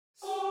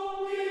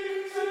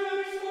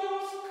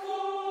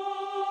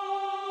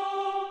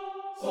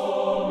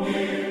Hello,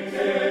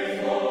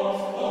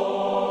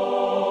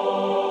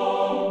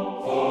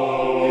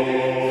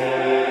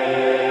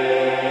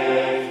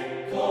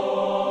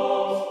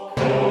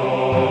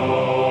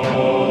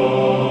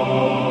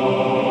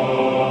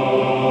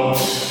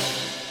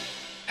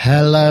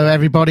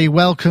 everybody.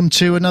 Welcome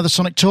to another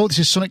Sonic Talk. This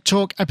is Sonic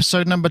Talk,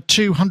 episode number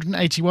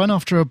 281.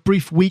 After a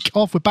brief week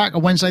off, we're back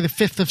on Wednesday, the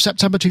 5th of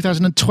September,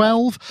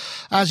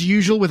 2012. As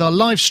usual, with our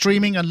live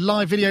streaming and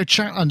live video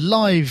chat and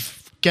live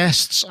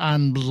guests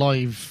and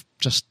live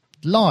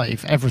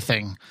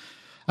everything.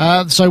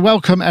 So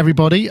welcome,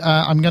 everybody.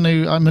 I'm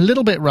a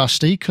little bit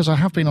rusty because I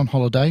have been on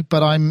holiday,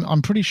 but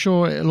I'm pretty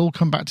sure it'll all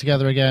come back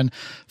together again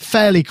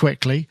fairly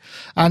quickly.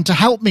 And to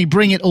help me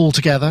bring it all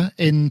together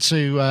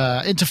into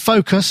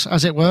focus,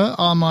 as it were,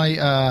 are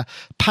my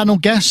panel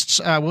guests.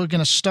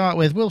 We'll start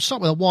with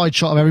a wide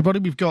shot of everybody.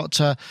 We've got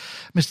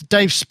Mr.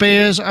 Dave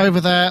Spears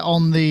over there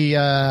on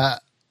the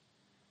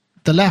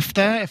left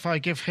there. If I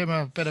give him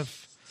a bit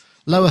of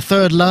lower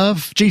third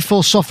love,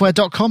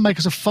 GForceSoftware.com,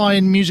 makers of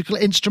fine musical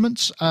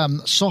instruments,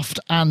 soft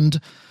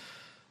and,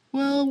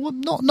 well,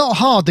 not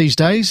hard these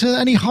days.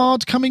 Any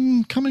hard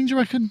coming, do you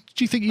reckon?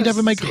 Do you think you'd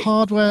ever make a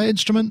hardware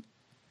instrument?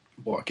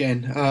 What,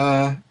 again?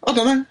 I don't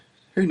know.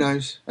 Who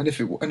knows? And if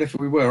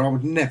we were, I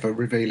would never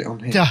reveal it on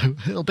here. No,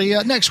 it'll be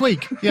next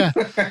week. Yeah,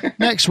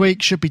 next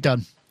week should be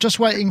done. Just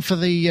waiting for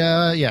the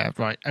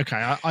right.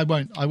 Okay, I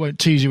won't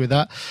tease you with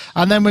that.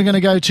 And then we're going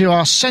to go to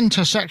our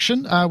centre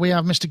section. We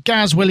have Mr.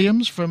 Gaz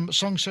Williams from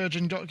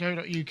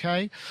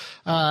songsurgeon.co.uk,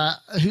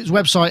 whose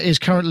website is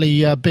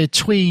currently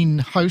between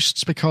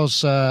hosts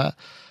because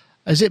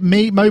is it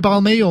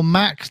Mobile Me or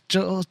Mac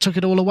took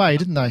it all away,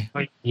 didn't they?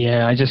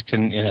 Yeah, I just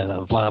couldn't,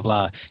 blah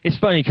blah. It's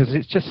funny because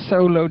it's just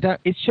so low down.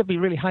 It should be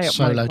really high up.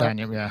 So low down,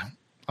 yeah.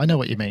 I know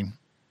what you mean.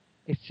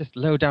 It's just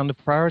low down the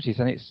priorities,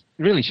 and it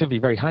really should be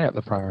very high up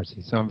the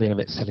priorities, so I'm being a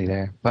bit silly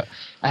there. But,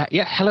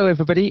 hello,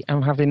 everybody.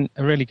 I'm having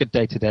a really good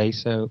day today,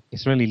 so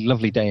it's a really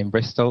lovely day in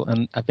Bristol,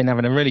 and I've been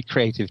having a really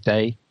creative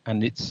day,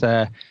 and it's,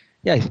 I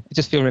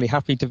just feel really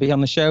happy to be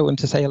on the show and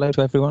to say hello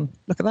to everyone.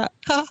 Look at that.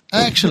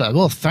 Excellent.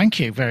 Well, thank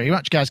you very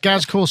much, Gaz.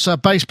 Gaz, of course,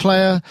 bass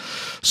player,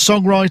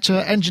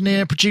 songwriter,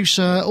 engineer,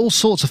 producer, all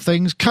sorts of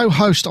things.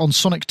 Co-host on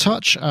Sonic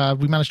Touch.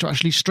 We managed to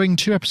actually string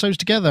 2 episodes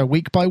together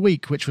week by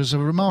week, which was a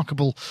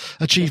remarkable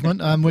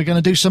achievement. We're going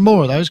to do some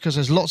more of those because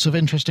there's lots of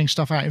interesting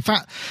stuff out. In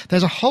fact,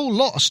 there's a whole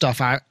lot of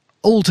stuff out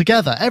all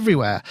together,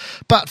 everywhere.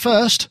 But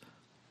first,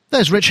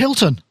 there's Rich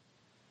Hilton.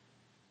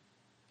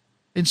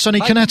 In sunny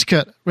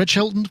Connecticut. Rich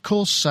Hilton, of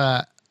course,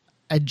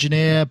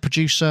 engineer,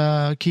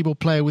 producer, keyboard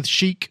player with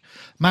Chic,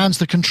 mans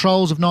the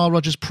controls of Nile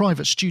Rodgers'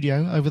 private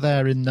studio over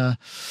there in a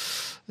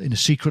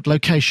secret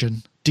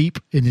location, deep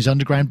in his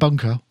underground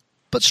bunker,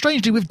 but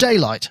strangely with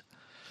daylight.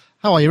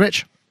 How are you,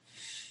 Rich?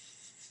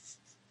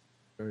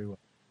 Very well.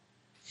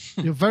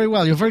 You're very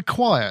well. You're very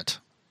quiet.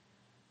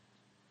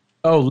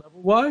 Oh,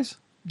 level-wise?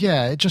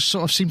 Yeah, it just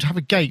sort of seemed to have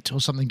a gate or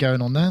something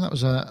going on there. That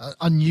was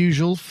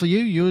unusual for you.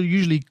 You're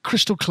usually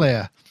crystal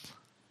clear.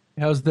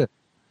 How's this?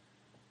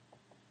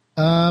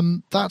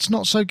 That's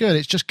not so good.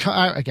 It's just cut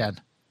out again.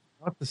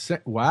 Not the same.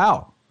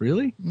 Wow,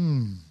 really?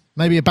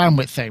 Maybe a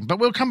bandwidth thing, but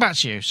we'll come back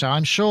to you. So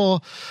I'm sure,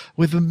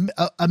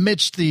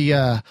 amidst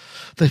the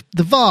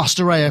vast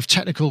array of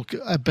technical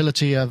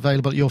ability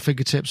available at your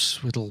fingertips,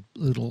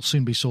 it'll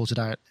soon be sorted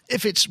out.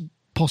 If it's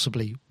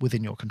possibly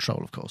within your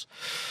control, of course.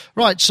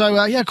 Right, so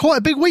quite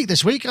a big week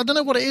this week. I don't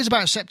know what it is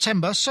about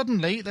September.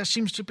 Suddenly, there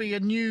seems to be a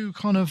new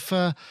kind of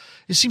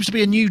it seems to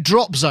be a new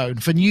drop zone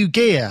for new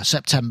gear.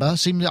 September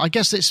I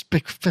guess it's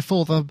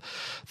before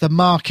the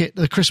market,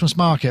 the Christmas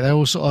market. They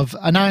all sort of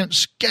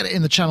announce get it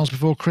in the channels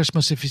before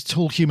Christmas if it's at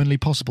all humanly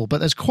possible. But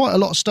there's quite a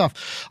lot of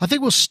stuff. I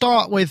think we'll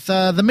start with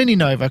the Mini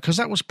Nova because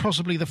that was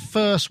possibly the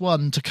first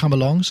one to come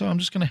along. So I'm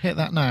just going to hit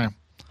that now.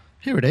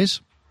 Here it is.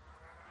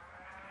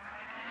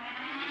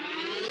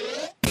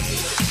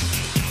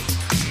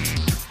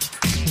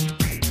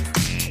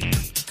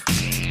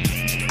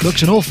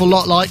 Looks an awful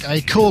lot like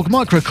a Korg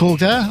Micro Korg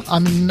there. I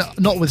mean,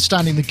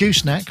 notwithstanding the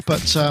gooseneck,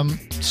 but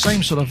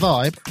same sort of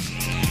vibe.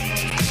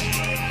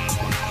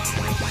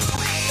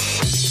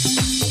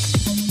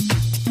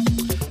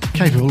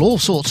 Capable of all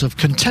sorts of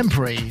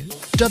contemporary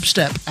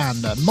dubstep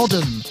and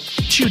modern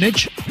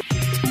tunage.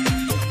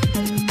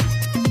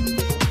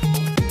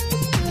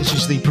 This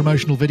is the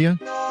promotional video.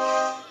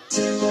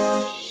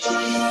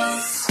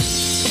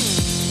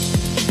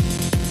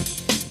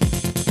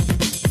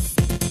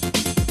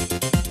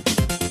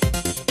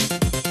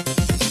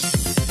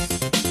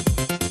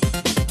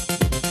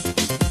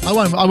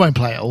 I won't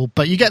play it all,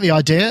 but you get the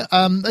idea.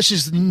 This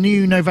is the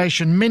new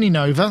Novation Mini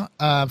Nova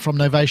from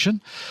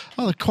Novation.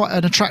 Oh, quite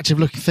an attractive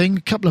looking thing.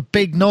 A couple of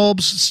big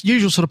knobs,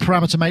 usual sort of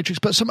parameter matrix,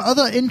 but some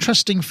other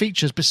interesting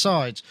features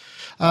besides.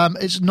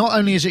 It's not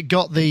only has it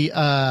got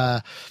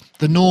the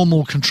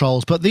normal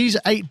controls, but these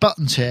 8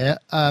 buttons here,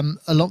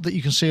 along that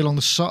you can see along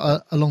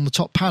the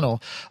top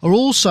panel, are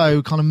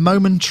also kind of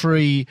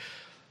momentary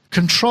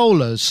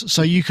controllers,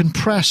 so you can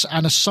press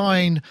and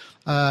assign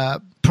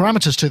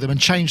parameters to them and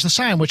change the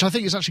sound, which I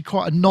think is actually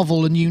quite a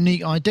novel and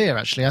unique idea.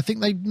 Actually, I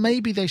think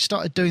they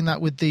started doing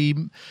that with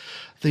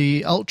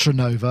the Ultra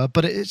Nova,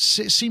 but it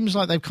seems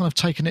like they've kind of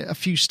taken it a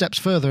few steps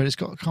further. It's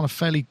got a kind of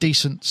fairly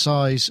decent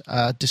size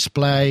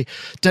display,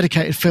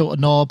 dedicated filter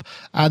knob,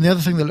 and the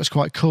other thing that looks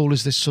quite cool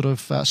is this sort of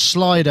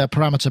slider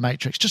parameter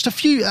matrix. Just a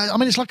few. I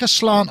mean, it's like a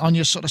slant on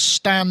your sort of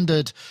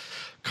standard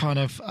kind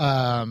of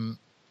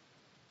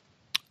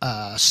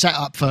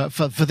setup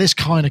for this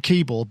kind of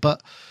keyboard,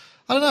 but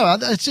I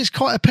don't know, it's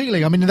quite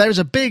appealing. I mean, there is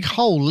a big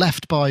hole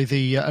left by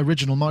the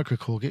original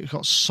Microkorg. It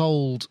got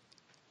sold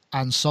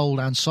and sold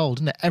and sold,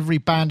 didn't it? Every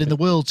band in the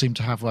world seemed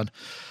to have one.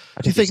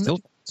 Do you think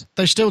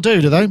they still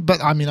do they?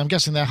 But I mean, I'm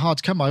guessing they're hard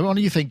to come by. What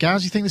do you think,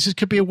 Gaz? You think this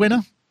could be a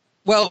winner?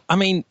 Well, I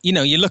mean,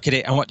 you look at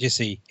it and what do you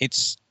see?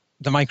 It's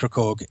the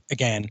Microkorg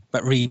again,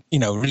 but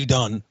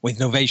redone with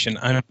Novation.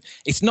 And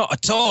it's not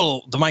at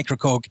all the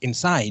Microkorg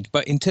inside,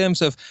 but in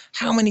terms of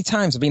how many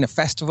times I've been at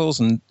festivals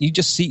and you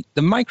just see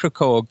the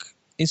Microkorg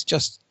is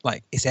just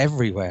like, it's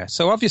everywhere.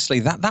 So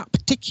obviously that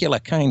particular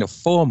kind of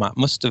format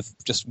must have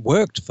just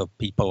worked for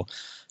people.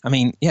 I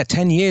mean,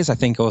 10 years, I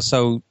think, or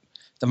so,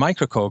 the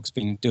Microkorg's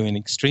been doing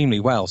extremely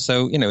well.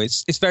 So,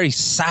 it's very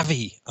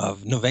savvy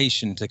of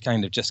Novation to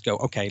kind of just go,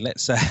 okay,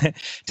 let's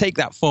take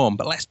that form,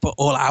 but let's put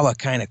all our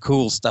kind of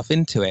cool stuff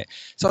into it.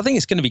 So I think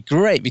it's going to be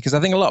great because I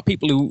think a lot of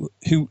people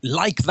who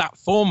like that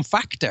form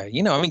factor,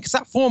 because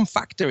that form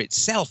factor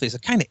itself is a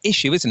kind of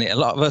issue, isn't it? A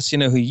lot of us,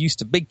 who are used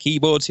to big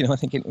keyboards, are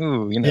thinking,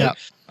 Yeah.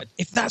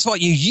 If that's what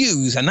you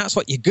use and that's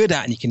what you're good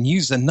at and you can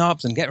use the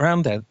knobs and get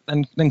around there,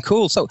 then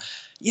cool. So,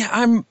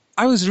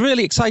 I was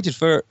really excited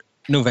for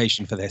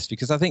Novation for this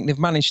because I think they've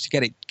managed to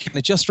get it kind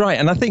of just right,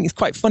 and I think it's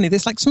quite funny.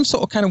 There's like some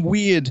sort of kind of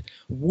weird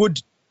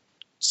wood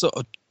sort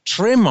of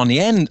trim on the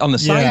end, on the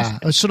sides. Yeah,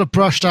 a sort of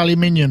brushed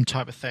aluminium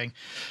type of thing.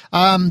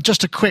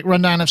 Just a quick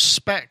rundown of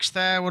specs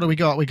there. What do we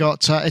got? We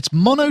got it's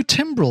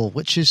monotimbral,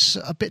 which is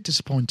a bit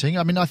disappointing.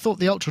 I mean, I thought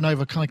the Ultra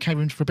Nova kind of came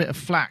in for a bit of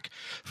flack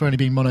for only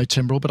being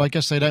monotimbral, but I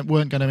guess they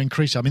weren't going to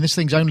increase it. I mean, this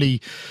thing's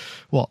only,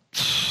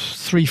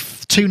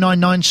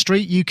 299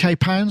 street UK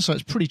pounds, so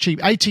it's pretty cheap.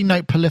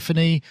 18-note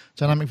polyphony,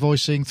 dynamic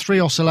voicing, 3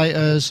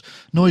 oscillators,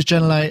 noise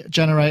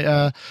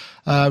generator,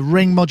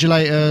 ring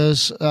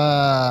modulators,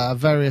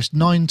 various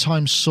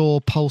 9x saw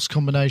pulse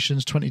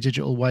combinations, 20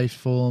 digital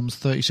waveforms,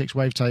 36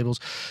 wavetables.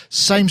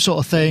 Same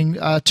sort of thing,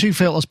 2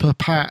 filters per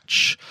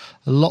patch,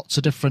 lots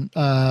of different...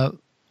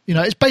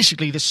 it's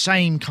basically the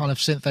same kind of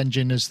synth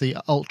engine as the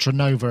Ultra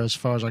Nova, as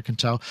far as I can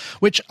tell,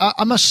 which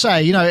I must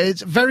say,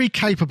 it's very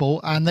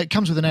capable, and it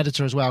comes with an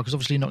editor as well, because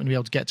obviously you're not going to be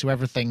able to get to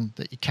everything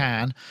that you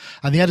can,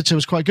 and the editor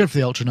was quite good for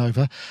the Ultra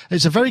Nova.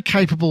 It's a very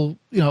capable,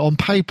 on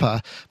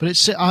paper,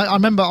 but I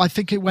remember, I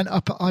think it went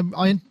up,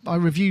 I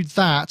reviewed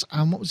that,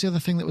 and what was the other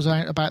thing that was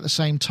out about the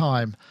same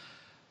time?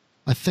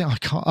 I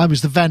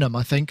was the Venom,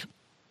 I think.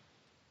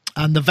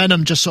 And the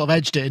Venom just sort of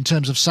edged it in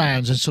terms of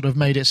sounds and sort of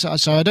made it so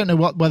I don't know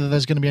whether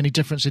there's going to be any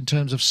difference in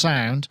terms of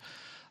sound.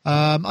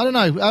 I don't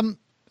know.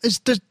 Does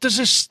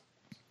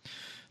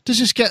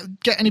this get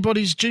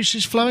anybody's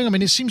juices flowing? I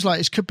mean, it seems like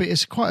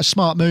it's quite a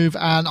smart move,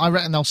 and I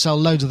reckon they'll sell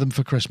loads of them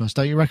for Christmas.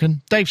 Don't you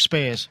reckon? Dave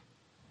Spears.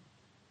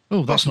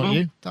 Oh, that's not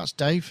you. That's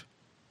Dave,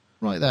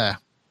 right there.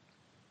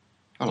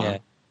 Hello.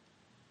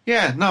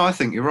 Yeah. No, I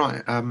think you're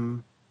right.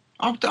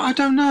 I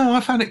don't know. I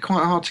found it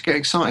quite hard to get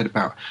excited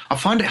about. I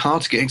find it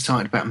hard to get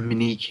excited about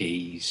mini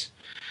keys,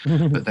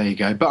 but there you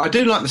go. But I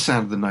do like the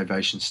sound of the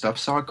Novation stuff,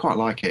 so I quite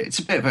like it.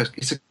 It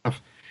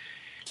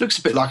looks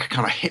a bit like a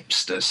kind of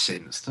hipster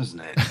synth,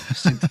 doesn't it?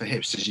 Synth for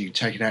hipsters. You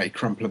take it out your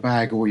crumpler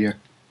bag or your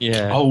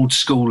old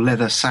school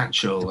leather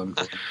satchel, and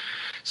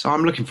so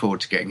I'm looking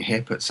forward to getting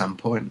hip at some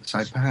point.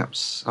 So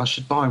perhaps I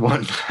should buy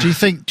one. Do you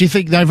think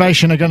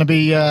Novation are going to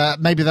be?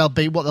 Maybe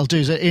what they'll do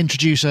is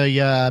introduce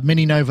a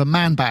Mini Nova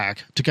man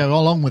bag to go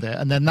along with it,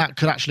 and then that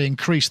could actually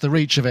increase the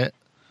reach of it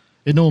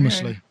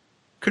enormously. Yeah,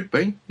 could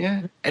be,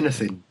 yeah.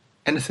 Anything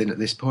at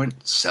this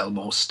point. Sell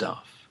more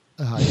stuff.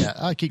 Yeah,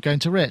 I keep going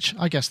to Rich.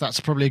 I guess that's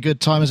probably a good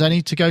time as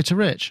any to go to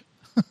Rich.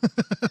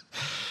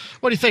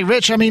 What do you think,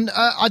 Rich? I mean,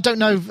 I don't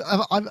know.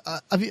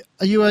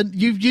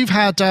 You've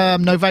had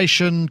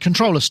Novation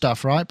controller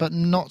stuff, right? But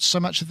not so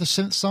much of the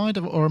synth side,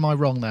 or am I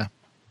wrong there?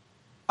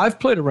 I've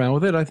played around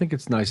with it. I think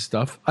it's nice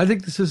stuff. I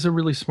think this is a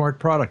really smart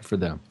product for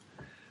them.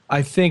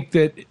 I think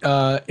that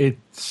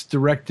it's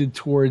directed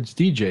towards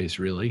DJs,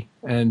 really,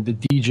 and the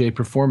DJ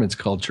performance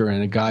culture,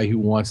 and a guy who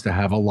wants to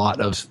have a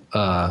lot of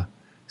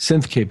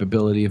synth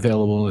capability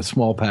available in a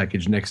small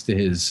package next to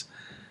his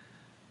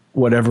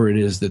whatever it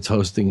is that's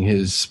hosting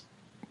his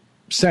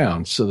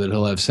sounds, so that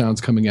he'll have sounds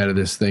coming out of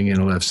this thing, and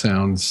he'll have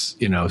sounds,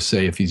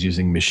 say if he's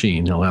using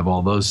Machine, he'll have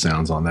all those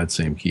sounds on that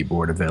same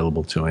keyboard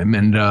available to him.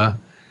 And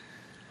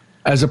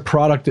as a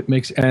product,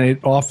 it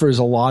offers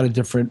a lot of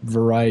different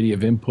variety of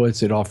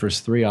inputs. It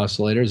offers 3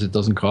 oscillators. It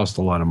doesn't cost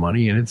a lot of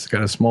money, and it's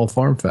got a small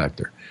form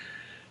factor.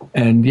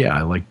 And yeah,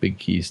 I like big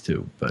keys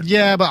too. But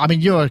I mean,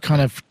 you're a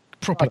kind of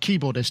proper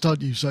keyboardist,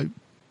 aren't you? So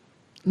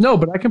No,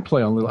 but I can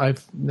play on little.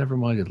 I've never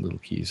minded little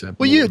keys.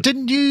 Well, you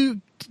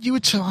were.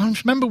 I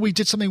remember we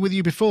did something with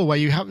you before where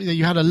you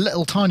had a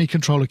little tiny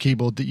controller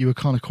keyboard that you were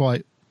kind of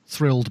quite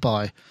thrilled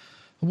by.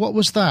 What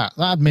was that?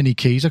 That had mini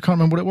keys. I can't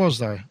remember what it was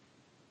though.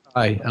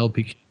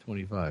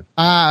 LPK25.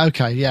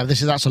 Okay, yeah.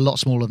 That's a lot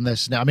smaller than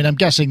this. Now, I mean, I'm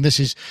guessing this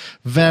is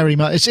very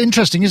much. It's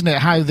interesting, isn't it?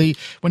 How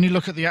when you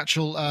look at the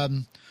actual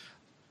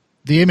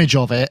the image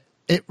of it.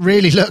 It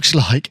really looks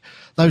like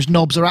those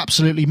knobs are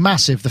absolutely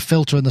massive. The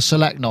filter and the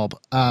select knob.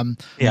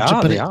 They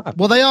are.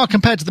 Well, they are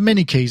compared to the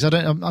mini keys.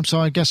 I'm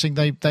sorry. I'm guessing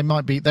they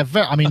might be. They're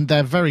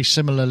very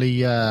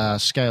similarly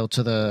scaled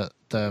to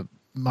the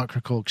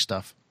microKORG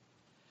stuff.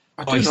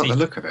 I do like the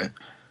look of it.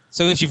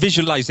 So if you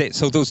visualize it,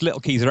 so those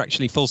little keys are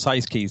actually full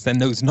size keys. Then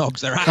those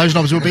knobs are. Those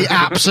knobs will be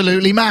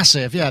absolutely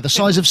massive. Yeah, the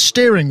size of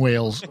steering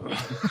wheels.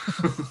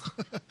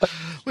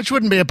 Which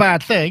wouldn't be a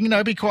bad thing.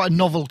 It'd be quite a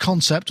novel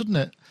concept, wouldn't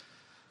it?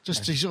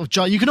 Just to sort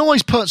of, you can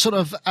always put sort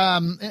of.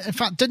 In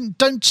fact,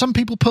 don't some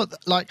people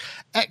put like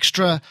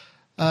extra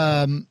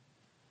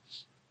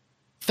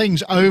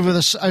things over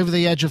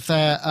the edge of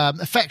their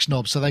effects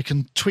knobs so they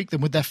can tweak them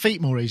with their feet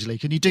more easily?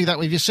 Can you do that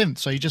with your synth?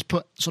 So you just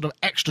put sort of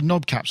extra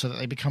knob caps so that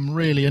they become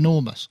really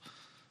enormous.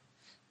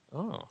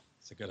 Oh,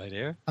 that's a good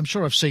idea. I'm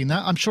sure I've seen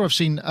that. I'm sure I've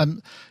seen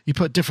you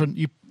put different.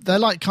 They're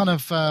like kind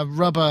of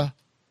rubber.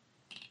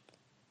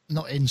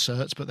 Not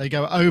inserts, but they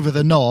go over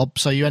the knob,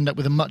 so you end up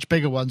with a much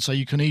bigger one, so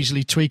you can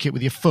easily tweak it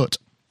with your foot.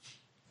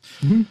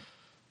 Mm-hmm.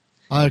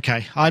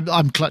 Okay,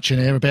 I'm clutching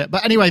here a bit,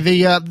 but anyway,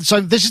 so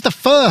this is the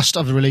first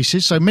of the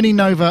releases. So Mini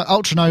Nova,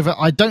 Ultra Nova.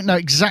 I don't know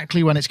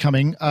exactly when it's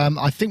coming.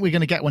 I think we're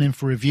going to get one in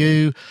for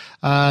review.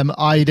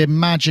 I'd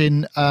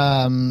imagine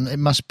it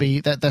must be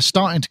that they're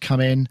starting to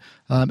come in,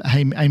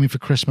 aiming for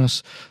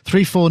Christmas.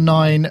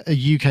 349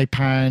 UK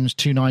pounds,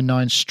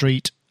 299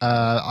 street.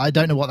 I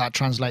don't know what that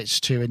translates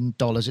to in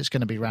dollars. It's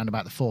going to be around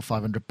about the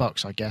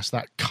 $400-500, I guess,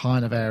 that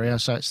kind of area.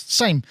 So it's the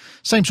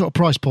same sort of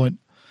price point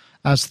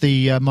as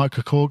the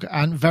microKORG,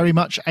 and very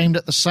much aimed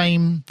at the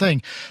same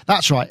thing.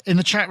 That's right. In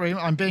the chat room,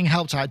 I'm being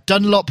helped out.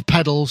 Dunlop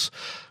pedals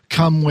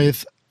come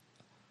with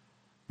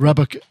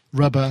rubber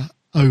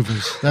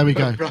overs. There we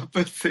go.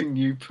 Rubber thing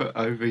you put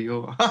over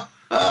your.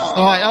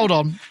 All right, hold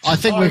on. I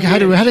think we're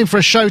heading for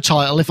a show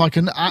title. If I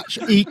can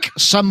eke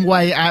some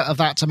way out of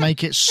that to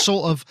make it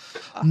sort of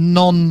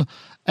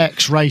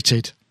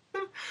non-X-rated.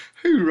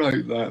 Who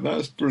wrote that?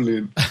 That's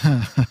brilliant.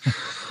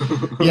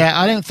 Yeah,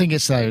 I don't think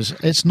it's those.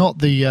 It's not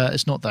the.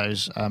 It's not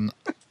those.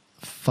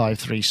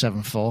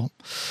 5374.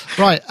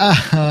 Right.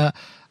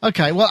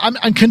 Okay. Well,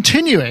 I'm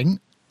continuing.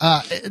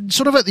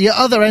 Sort of at the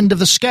other end of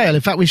the scale. In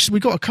fact,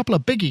 we've got a couple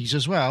of biggies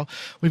as well.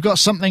 We've got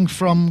something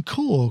from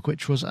Korg,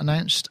 which was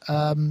announced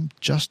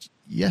just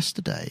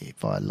yesterday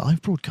via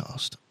live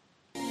broadcast.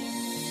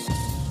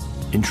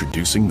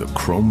 Introducing the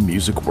Chrome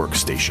Music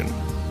Workstation.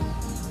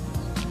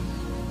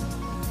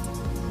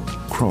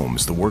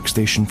 Chrome's the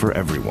workstation for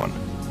everyone.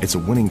 It's a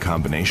winning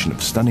combination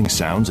of stunning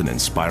sounds and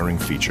inspiring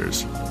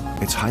features.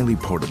 It's highly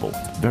portable,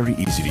 very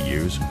easy to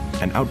use,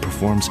 and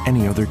outperforms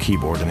any other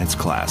keyboard in its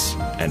class,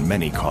 and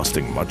many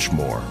costing much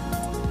more.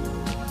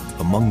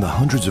 Among the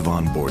hundreds of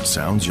onboard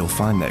sounds, you'll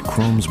find that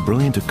Chrome's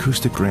brilliant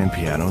acoustic grand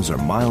pianos are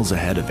miles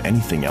ahead of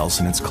anything else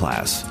in its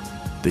class.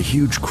 The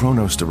huge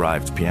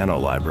Kronos-derived piano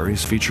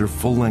libraries feature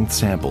full-length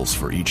samples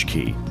for each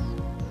key.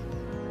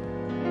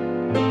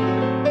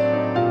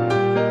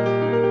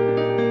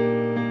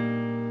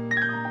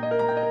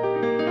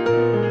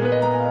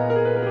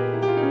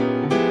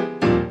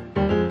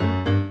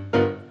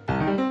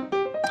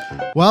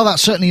 Well, that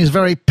certainly is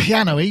very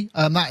piano-y.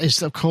 That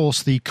is, of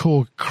course, the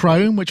Korg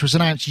Chrome, which was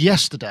announced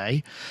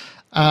yesterday.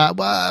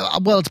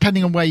 Well,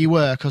 depending on where you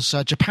were, because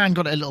Japan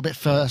got it a little bit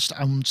first,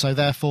 and so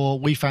therefore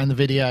we found the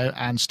video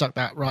and stuck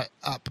that right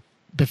up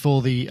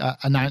before the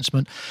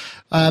announcement.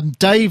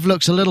 Dave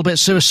looks a little bit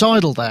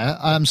suicidal there,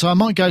 so I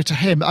might go to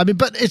him. I mean,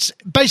 but it's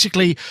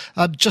basically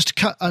just to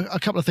cut a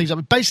couple of things. I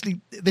mean, basically,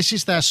 this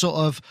is their sort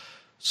of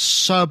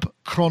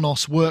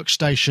sub-Kronos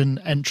workstation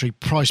entry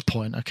price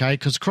point, okay?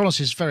 Because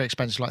Kronos is very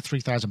expensive, like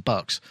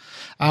 $3,000.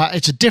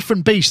 It's a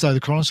different beast, though. The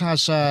Kronos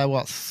has, 9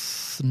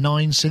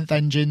 synth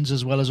engines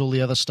as well as all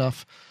the other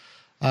stuff.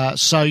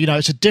 So,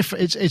 it's a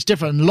different. It's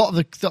different. And a lot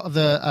of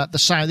the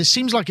sound, it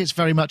seems like it's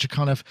very much a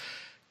kind of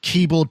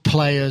keyboard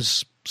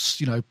players,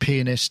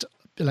 pianist,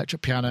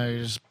 electric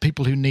pianos,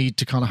 people who need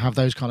to kind of have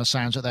those kind of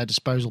sounds at their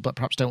disposal, but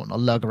perhaps don't want to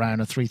lug around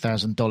a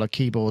 $3,000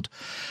 keyboard.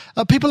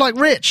 People like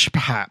Rich,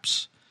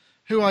 perhaps,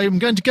 who I am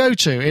going to go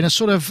to in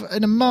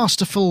a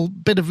masterful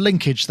bit of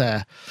linkage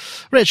there.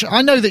 Rich,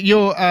 I know that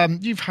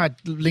you've had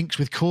links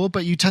with Korg,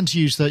 but you tend to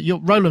use your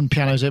Roland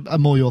pianos are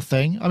more your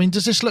thing. I mean,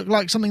 does this look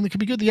like something that could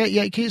be good? The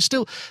 88 key is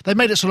still, they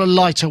made it sort of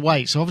lighter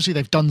weight, so obviously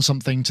they've done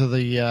something to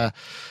the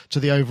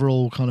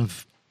overall kind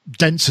of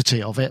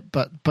density of it,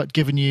 but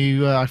given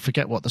you, I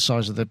forget what the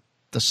size of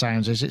the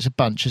sounds is. It's a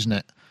bunch, isn't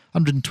it?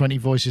 120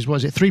 voices. What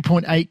is it?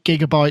 3.8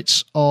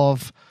 gigabytes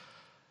of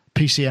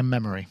PCM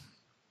memory.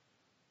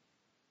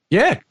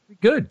 Yeah,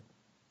 good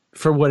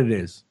for what it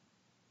is,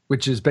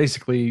 which is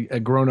basically a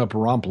grown-up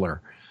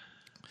Rompler.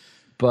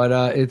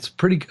 but it's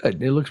pretty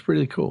good. It looks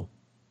pretty cool.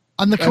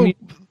 And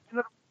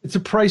it's a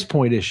price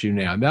point issue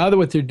now. Now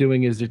what they're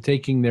doing is they're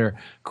taking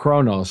their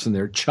Kronos and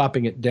they're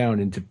chopping it down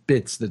into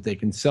bits that they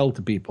can sell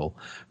to people,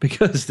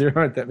 because there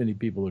aren't that many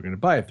people who are going to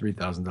buy a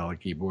 $3,000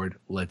 keyboard,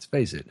 let's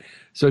face it.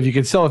 So if you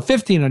can sell a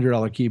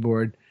 $1,500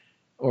 keyboard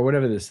or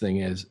whatever this thing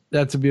is,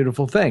 that's a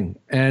beautiful thing.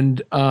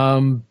 And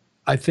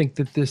I think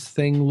that this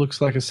thing looks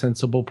like a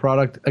sensible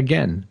product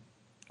again.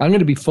 I'm going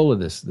to be full of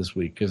this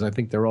week because I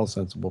think they're all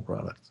sensible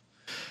products.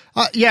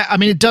 Yeah, I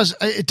mean, it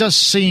does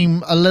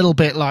seem a little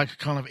bit like a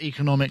kind of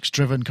economics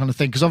driven kind of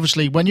thing, because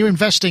obviously when you're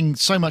investing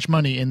so much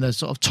money in the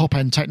sort of top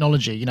end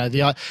technology, you know,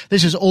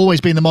 this has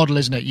always been the model,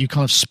 isn't it? You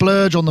kind of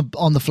splurge on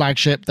the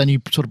flagship, then you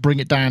sort of bring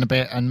it down a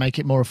bit and make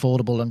it more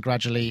affordable, and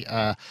gradually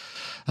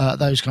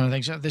those kind of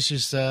things. This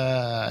is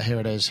here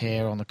it is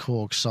here on the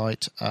Korg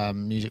site,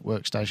 music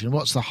workstation.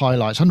 What's the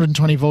highlights?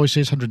 120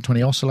 voices,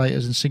 120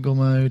 oscillators in single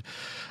mode,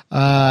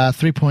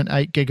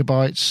 3.8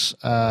 gigabytes.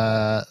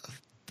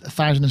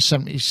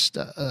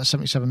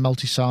 1,077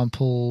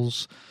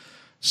 multi-samples,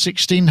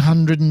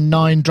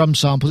 1,609 drum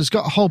samples. It's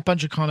got a whole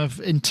bunch of kind of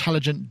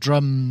intelligent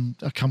drum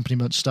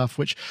accompaniment stuff,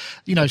 which,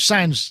 you know,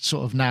 sounds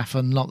sort of naff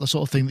and not the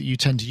sort of thing that you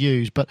tend to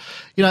use. But,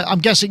 you know,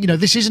 I'm guessing, you know,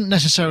 this isn't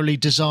necessarily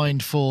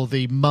designed for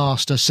the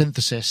master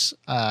synthesis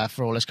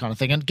for all this kind of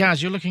thing. And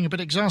Gaz, you're looking a bit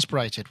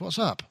exasperated. What's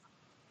up?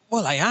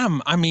 Well, I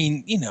am. I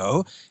mean, you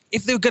know,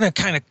 if they're going to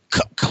kind of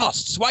cut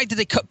costs, why did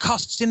they cut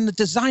costs in the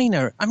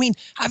designer? I mean,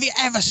 have you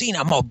ever seen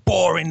a more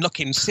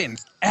boring-looking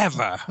synth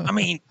ever? I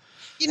mean,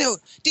 you know,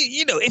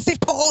 if they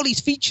put all these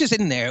features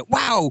in there,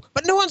 wow!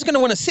 But no one's going to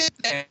want to sit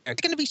there. They're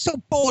going to be so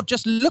bored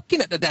just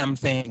looking at the damn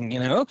thing. You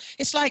know,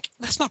 it's like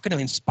that's not going to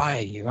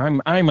inspire you.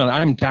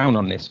 I'm down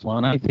on this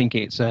one. I think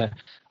it's. I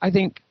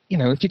think, you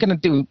know, if you're going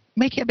to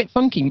make it a bit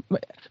funky.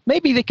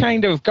 Maybe they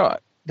kind of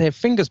got their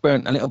fingers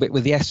burnt a little bit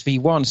with the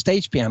SV1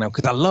 stage piano,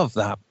 because I love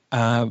that.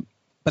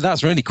 But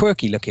that's really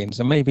quirky looking.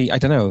 So maybe, I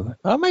don't know.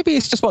 Or maybe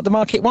it's just what the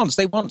market wants.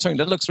 They want something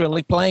that looks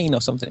really plain or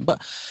something.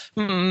 But,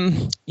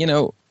 you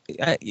know,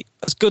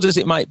 as good as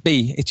it might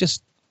be, I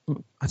just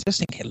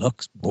think it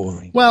looks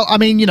boring. Well, I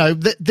mean, you know,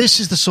 this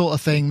is the sort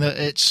of thing that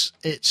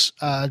it's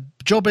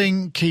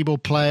jobbing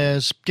keyboard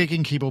players,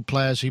 gigging keyboard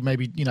players who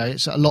maybe, you know,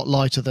 it's a lot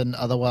lighter than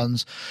other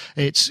ones.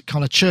 It's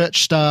kind of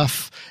church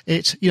stuff.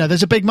 It's, you know,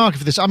 there's a big market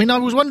for this. I mean, I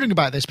was wondering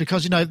about this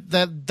because, you know,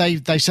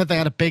 they said they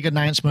had a big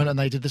announcement and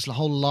they did this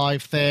whole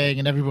live thing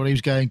and everybody was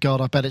going,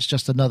 God, I bet it's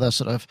just another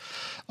sort of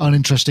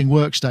uninteresting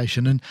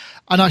workstation. And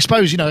I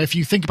suppose, you know, if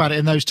you think about it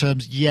in those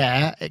terms,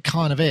 yeah, it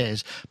kind of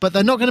is. But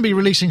they're not going to be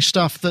releasing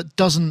stuff that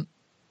doesn't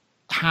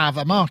have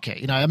a market,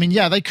 you know. I mean,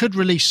 yeah, they could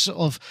release sort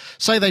of,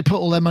 say they put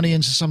all their money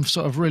into some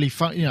sort of really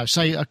fun, you know,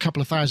 say a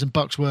couple of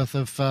 $1,000 worth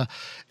of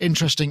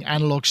interesting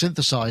analog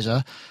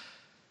synthesizer.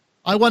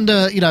 I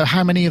wonder, you know,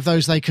 how many of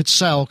those they could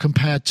sell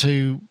compared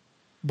to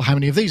how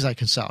many of these they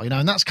can sell, you know,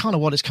 and that's kind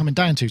of what it's coming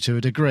down to a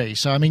degree.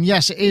 So, I mean,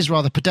 yes, it is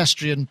rather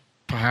pedestrian,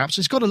 perhaps.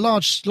 It's got a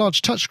large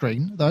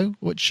touchscreen, though,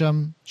 which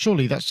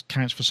surely that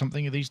counts for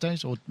something these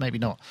days, or maybe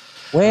not.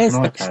 Where's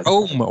the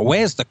chrome?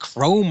 Where's the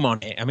chrome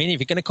on it? I mean, if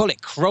you're going to call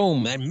it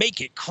chrome, then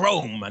make it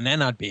chrome, and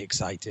then I'd be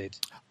excited.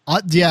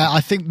 Yeah,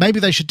 I think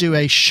maybe they should do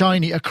a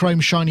chrome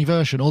shiny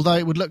version, although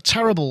it would look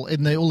terrible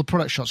in all the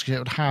product shots because it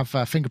would have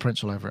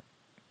fingerprints all over it.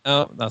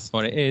 Oh, that's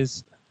what it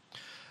is.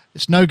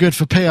 It's no good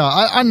for PR.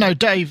 I know,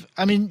 Dave,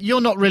 I mean, you're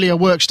not really a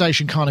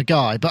workstation kind of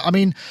guy, but I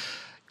mean,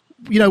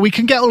 you know, we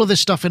can get all of this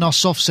stuff in our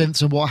soft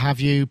synths and what have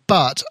you,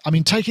 but, I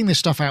mean, taking this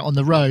stuff out on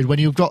the road when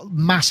you've got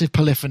massive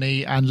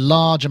polyphony and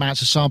large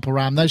amounts of sample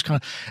RAM, those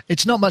kind of,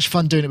 it's not much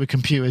fun doing it with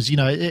computers. You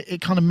know,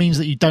 it kind of means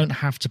that you don't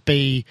have to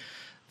be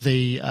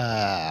the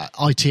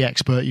IT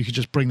expert. You can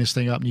just bring this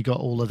thing up and you got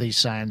all of these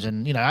sounds,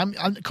 and, you know,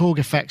 Korg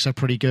effects are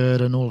pretty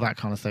good and all that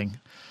kind of thing.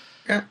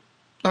 Yeah.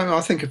 No,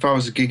 I think if I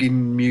was gigging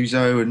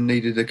Muso and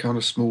needed a kind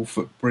of small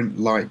footprint,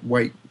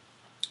 lightweight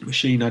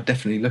machine, I'd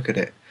definitely look at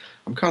it.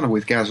 I'm kind of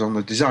with Gaz on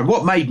the design.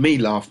 What made me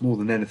laugh more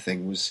than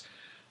anything was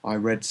I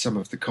read some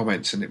of the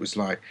comments and it was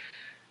like,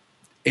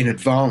 in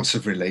advance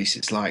of release,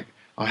 it's like,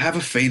 I have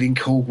a feeling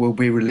Korg will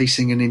be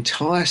releasing an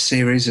entire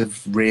series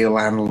of real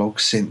analog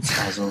synths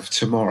as of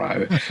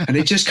tomorrow. And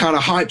it just kind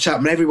of hyped up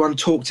and everyone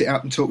talked it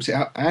up,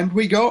 and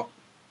we got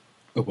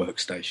a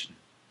workstation.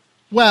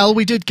 Well,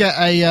 we did get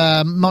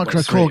a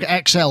Micro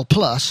Korg XL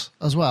Plus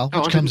as well,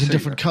 which comes in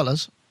different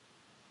colours.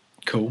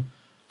 Cool.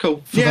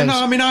 Yeah,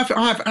 no, I mean, I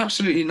have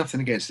absolutely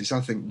nothing against this.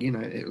 I think, you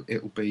know,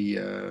 it'll be,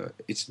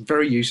 it's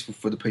very useful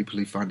for the people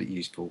who find it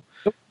useful.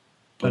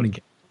 But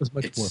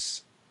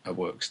it's a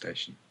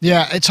workstation.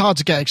 Yeah, it's hard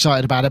to get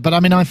excited about it, but I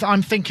mean,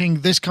 I'm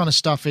thinking this kind of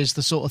stuff is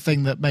the sort of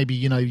thing that maybe,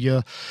 you know,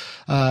 your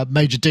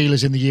major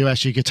dealers in the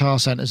US, your guitar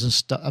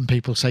centers and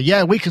people say,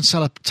 yeah, we can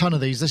sell a ton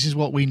of these. This is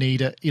what we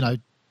need at, you know,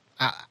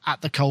 at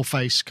the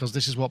coalface, because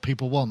this is what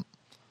people want.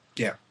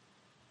 Yeah.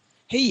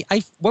 Hey,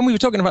 when we were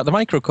talking about the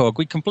Micro Korg,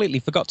 we completely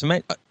forgot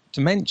to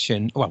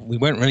mention. Well, we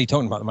weren't really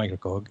talking about the Micro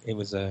Korg. It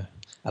was a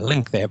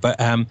link there, but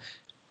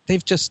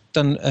they've just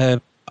done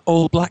an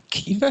all black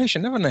key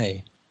version, haven't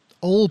they?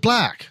 All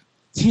black.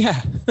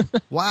 Yeah.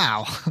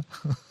 Wow.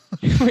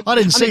 I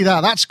didn't see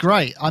that. That's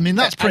great. I mean,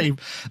 that's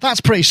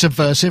pretty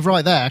subversive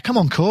right there. Come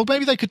on, Korg.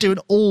 Maybe they could do an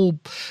all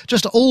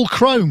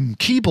chrome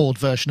keyboard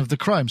version of the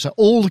Chrome. So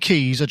all the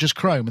keys are just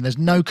chrome and there's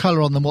no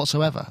colour on them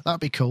whatsoever.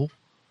 That'd be cool.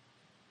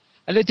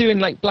 And they're doing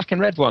like black and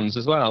red ones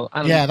as well.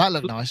 And yeah, that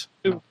looked nice.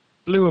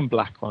 Blue and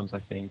black ones, I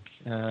think.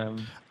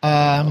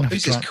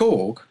 This is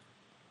Korg.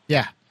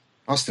 Yeah.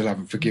 I still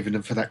haven't forgiven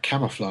them for that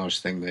camouflage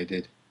thing they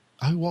did.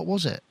 Oh, what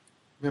was it?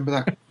 Remember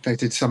that? They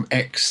did some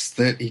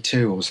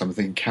X32 or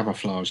something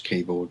camouflage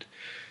keyboard.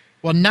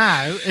 Well,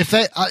 now if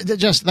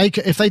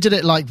they did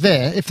it like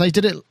there, if they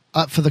did it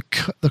for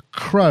the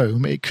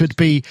Chrome, it could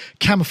be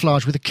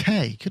camouflage with a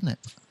K, couldn't it?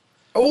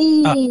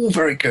 Oh,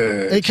 very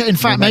good. In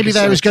fact, maybe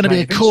there is going to be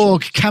a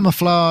Korg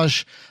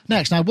camouflage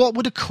next. Now, what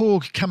would a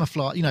Korg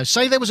camouflage?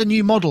 Say there was a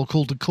new model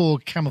called the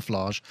Korg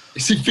camouflage.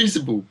 It's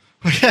invisible.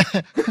 Yeah.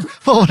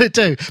 What would it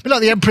do? But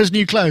like the Emperor's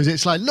New Clothes,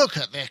 it's like, look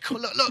at this.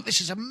 Look, this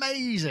is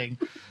amazing.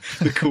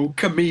 The Korg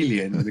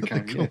chameleon.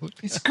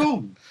 It's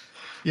gone.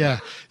 Yeah,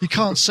 you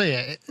can't see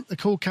it. The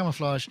Korg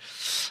camouflage.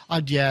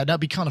 That'd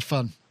be kind of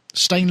fun.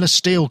 Stainless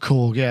steel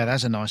Korg. Yeah,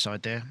 that's a nice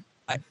idea.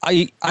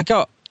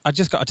 I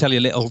just got to tell you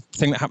a little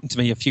thing that happened to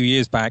me a few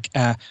years back.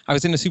 I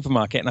was in a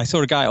supermarket and I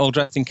saw a guy all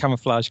dressed in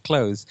camouflage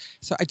clothes.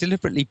 So I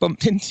deliberately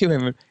bumped into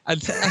him and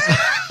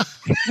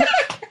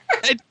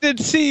I did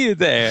see you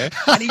there.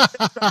 And he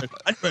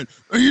went,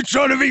 "Are you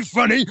trying to be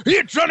funny? Are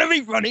you trying to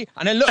be funny?"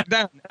 And I looked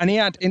down and he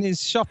had in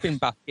his shopping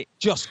basket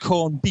just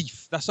corned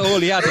beef. That's all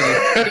he had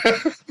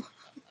in his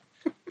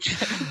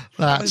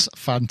That's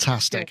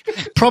fantastic.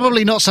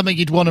 Probably not something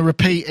you'd want to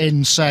repeat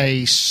in,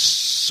 say,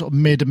 sort of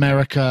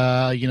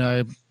mid-America,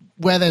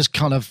 where there's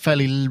kind of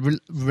fairly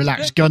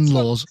relaxed gun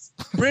laws.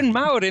 Bryn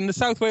Mawr in the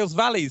South Wales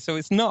Valley, so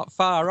it's not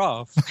far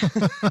off.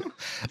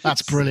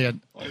 That's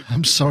brilliant.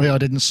 I'm sorry I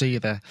didn't see you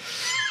there.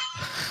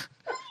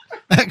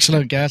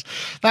 Excellent, Gaz.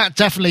 That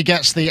definitely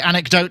gets the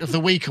Anecdote of the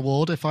Week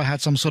award. If I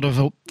had some sort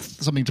of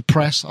something to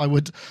press, I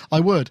would.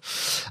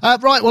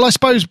 Right, well, I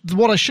suppose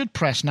what I should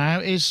press now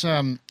is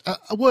a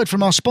word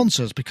from our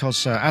sponsors,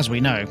 because as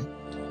we know,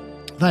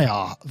 they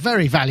are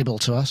very valuable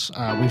to us.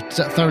 We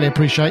thoroughly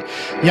appreciate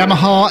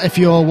Yamaha. If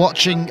you're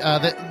watching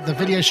the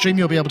video stream,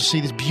 you'll be able to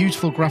see this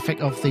beautiful graphic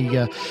of the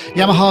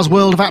Yamaha's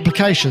world of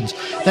applications.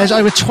 There's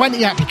over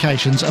 20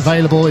 applications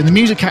available in the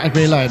music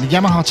category alone.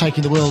 Yamaha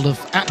taking the world of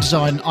app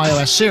design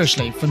iOS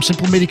seriously, from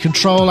simple MIDI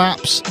control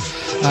apps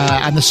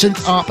and the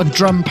synth ARP and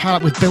drum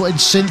palette with built-in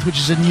synth, which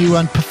is a new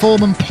one,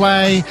 Perform and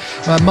Play,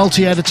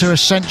 multi-editor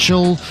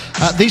essential.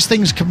 These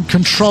things can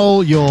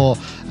control your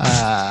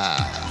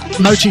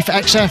Motif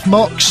XF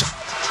Mox,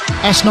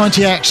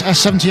 S90X,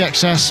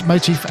 S70XS,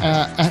 Motif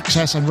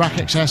XS and Rack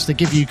XS. They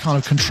give you kind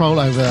of control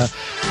over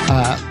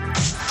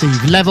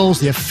the levels,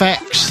 the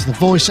effects, the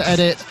voice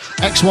edit,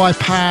 XY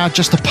power,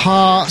 just the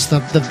parts,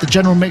 the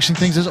general mixing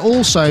things. There's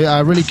also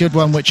a really good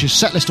one which is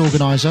Setlist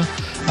Organizer,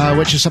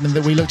 which is something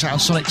that we looked at on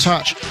Sonic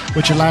Touch,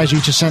 which allows you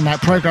to send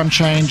out program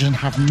change and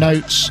have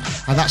notes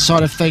and that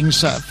side of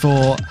things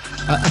for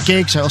a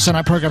gig. So it'll send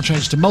out program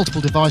changes to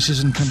multiple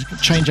devices and can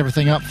change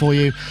everything up for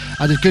you.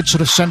 And a good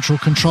sort of central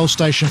control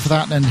station for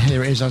that. And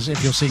here it is, as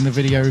if you're seeing the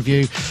video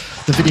review,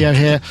 the video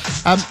here.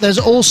 There's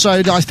also,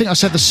 I think I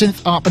said, the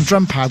synth ARP and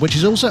drum pad, which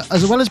is also,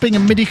 as well as being a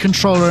MIDI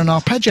controller and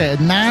arpeggiator,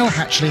 now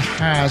actually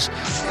has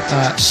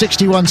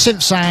 61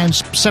 synth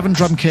sounds, 7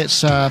 drum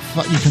kits. You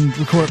can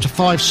record up to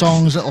 5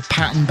 songs, little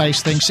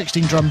pattern-based thing,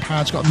 16 drum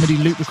pads, got a MIDI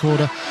loop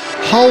recorder,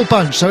 whole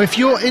bunch. So if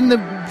you're in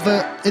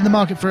the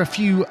market for a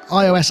few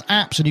iOS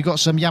apps and you've got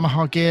some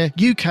Yamaha gear,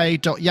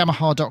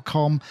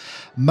 uk.yamaha.com,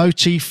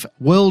 Motif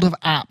World of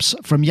Apps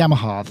from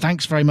Yamaha.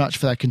 Thanks very much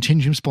for their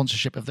continuing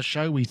sponsorship of the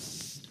show. We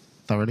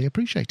thoroughly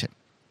appreciate it.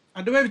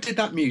 And whoever did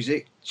that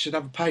music should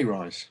have a pay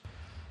rise.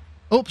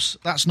 Oops,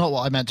 that's not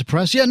what I meant to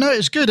press. Yeah, no,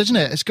 it's good, isn't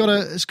it? It's got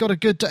a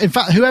good. In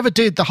fact, whoever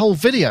did the whole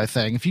video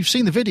thing, if you've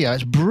seen the video,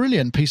 it's a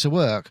brilliant piece of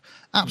work.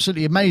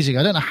 Absolutely amazing.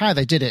 I don't know how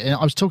they did it.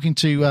 I was talking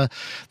to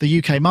the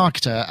UK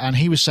marketer, and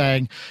he was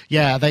saying,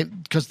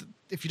 because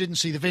if you didn't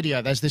see the video,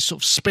 there's this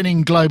sort of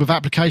spinning globe of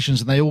applications,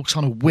 and they all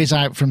kind of whiz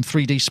out from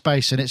 3D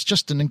space, and it's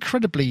just an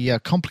incredibly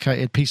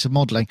complicated piece of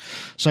modelling.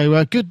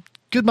 So good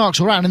marks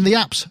all around, and the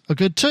apps are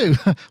good too,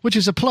 which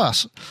is a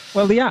plus.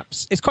 Well, the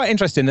apps, it's quite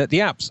interesting that the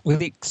apps, with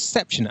the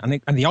exception,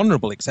 and the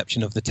honourable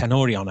exception of the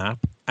Tenorion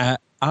app,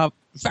 are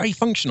very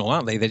functional,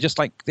 aren't they? They're just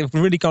like, they've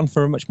really gone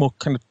for a much more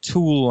kind of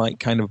tool-like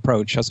kind of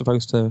approach as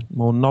opposed to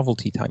more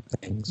novelty type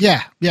things.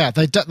 Yeah,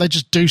 they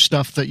just do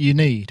stuff that you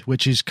need,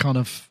 which is kind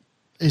of,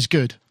 is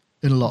good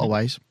in a lot of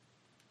ways.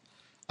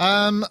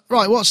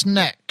 Right, what's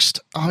next?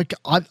 I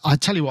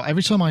tell you what,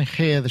 every time I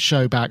hear the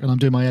show back and I'm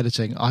doing my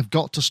editing, I've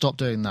got to stop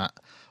doing that.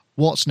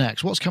 What's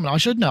next? What's coming? I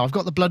should know. I've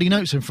got the bloody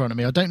notes in front of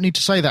me. I don't need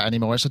to say that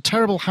anymore. It's a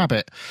terrible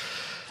habit.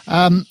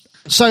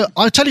 So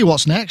I'll tell you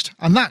what's next,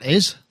 and that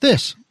is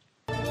this.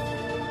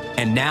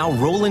 And now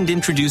Roland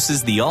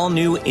introduces the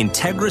all-new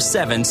Integra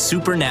 7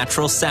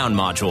 Supernatural Sound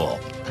Module.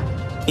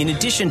 In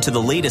addition to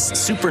the latest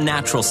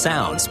supernatural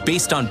sounds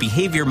based on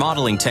behavior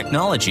modeling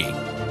technology,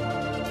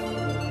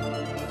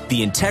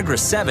 The Integra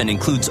 7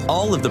 includes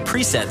all of the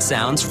preset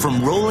sounds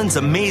from Roland's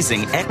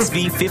amazing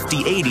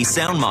XV5080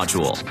 sound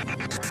module.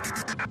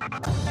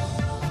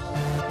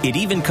 It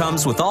even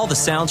comes with all the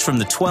sounds from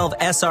the 12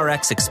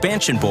 SRX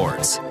expansion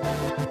boards.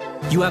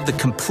 You have the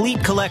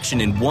complete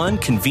collection in one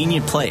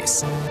convenient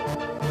place.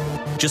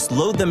 Just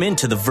load them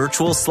into the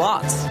virtual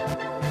slots.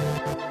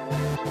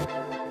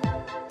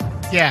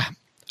 Yeah.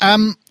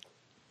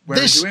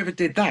 Whereas whoever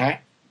did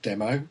that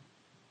demo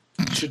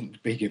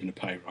shouldn't be given a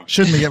pay rise.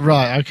 Shouldn't be?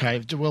 Right,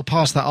 okay. We'll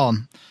pass that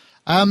on.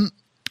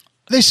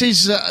 This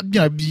is,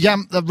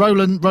 the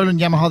Roland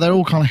Yamaha, they're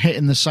all kind of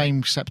hitting the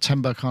same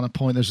September kind of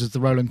point. This is the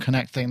Roland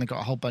Connect thing. They've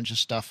got a whole bunch of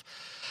stuff.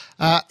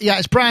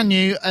 It's brand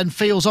new and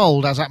feels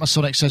old, as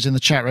Atmosonic says in the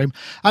chat room.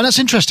 And that's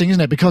interesting,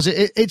 isn't it? Because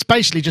it's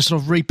basically just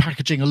sort of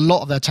repackaging a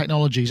lot of their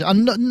technologies.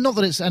 And not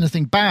that it's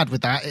anything bad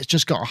with that. It's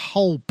just got a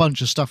whole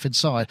bunch of stuff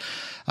inside.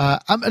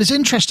 And it's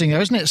interesting, though,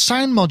 isn't it?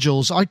 Sound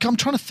modules. I'm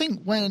trying to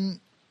think when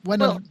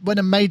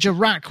a major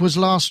rack was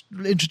last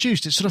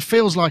introduced. It sort of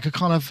feels like a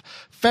kind of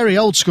very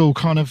old school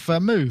kind of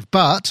move.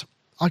 But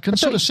I can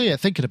sort of see it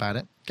thinking about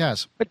it.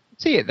 Gaz? But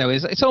see it, though,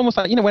 it's almost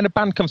like, when a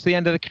band comes to the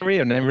end of the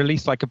career and then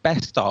release like a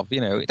best of,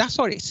 that's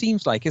what it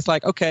seems like. It's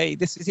like, okay,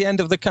 this is the end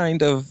of the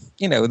kind of,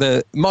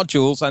 the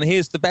modules, and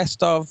here's the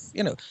best of,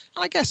 and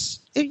I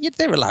guess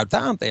they're allowed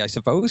that, aren't they, I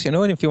suppose, and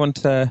if you want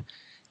to,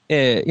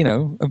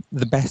 the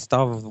best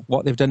of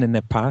what they've done in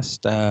their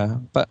past,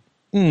 but...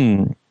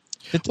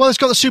 Well, it's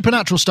got the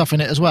supernatural stuff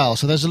in it as well,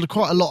 so there's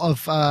quite a lot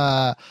of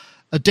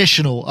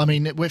additional. I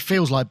mean, it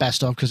feels like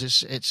best of because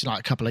it's like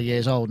a couple of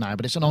years old now,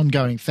 but it's an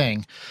ongoing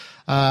thing.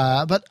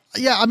 But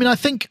yeah, I mean, I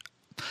think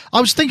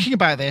I was thinking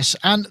about this,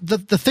 and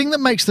the thing that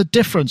makes the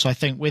difference, I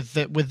think, with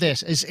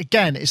this is,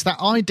 again, it's that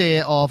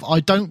idea of I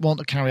don't want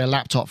to carry a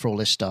laptop for all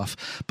this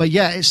stuff, but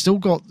yeah, it's still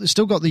got the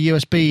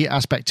USB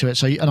aspect to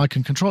it, and I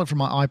can control it from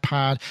my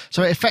iPad,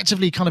 so it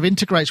effectively kind of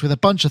integrates with a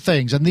bunch of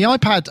things, and the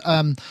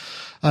iPad.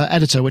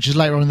 Editor, which is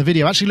later on in the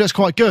video, actually looks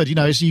quite good.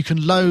 So you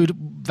can load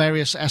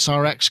various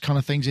SRX kind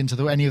of things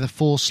into any of the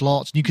 4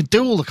 slots, and you can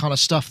do all the kind of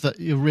stuff that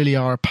you really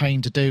are a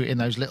pain to do in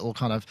those little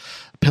kind of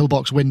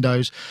pillbox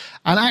windows.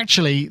 And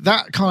actually,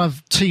 that kind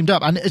of teamed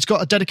up, and it's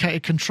got a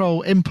dedicated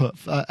control input,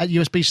 a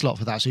USB slot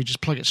for that, so you just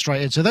plug it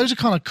straight in. So those are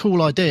kind of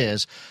cool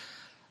ideas.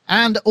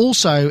 And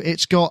also,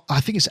 it's got, I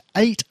think it's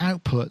 8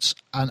 outputs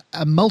and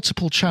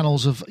multiple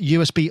channels of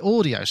USB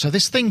audio. So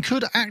this thing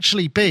could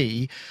actually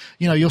be,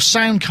 your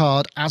sound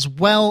card as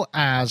well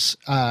as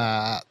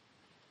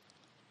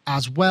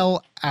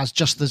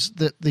just as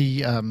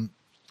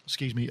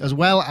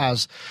well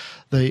as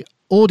the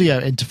audio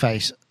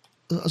interface,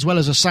 as well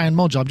as a sound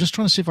module. I'm just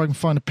trying to see if I can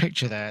find a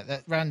picture there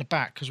around the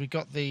back, because we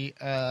got the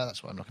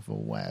that's what I'm looking for.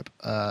 Web.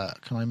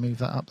 Can I move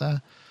that up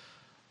there?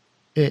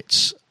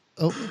 It's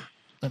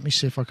let me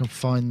see if I can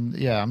find...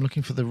 Yeah, I'm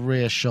looking for the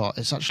rear shot.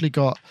 It's actually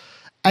got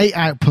 8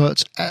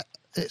 outputs.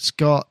 It's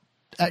got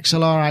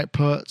XLR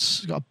outputs.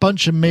 It's got a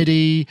bunch of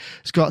MIDI.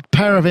 It's got a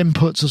pair of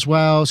inputs as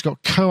well. It's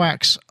got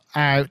coax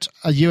out,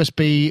 a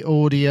USB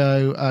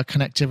audio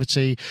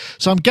connectivity.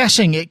 So I'm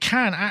guessing it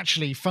can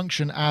actually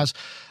function as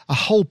a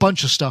whole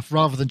bunch of stuff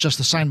rather than just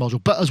the sound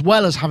module, but as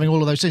well as having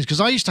all of those things.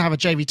 Because I used to have a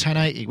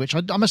JV1080, which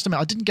I must admit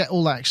I didn't get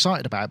all that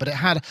excited about, but it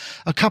had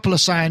a couple of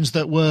sounds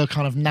that were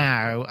kind of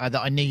now that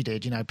I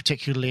needed,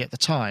 particularly at the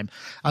time.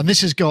 And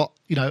this has got,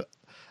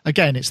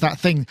 again, it's that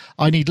thing.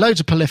 I need loads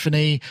of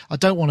polyphony. I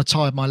don't want to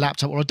tie up my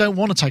laptop, or I don't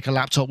want to take a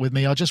laptop with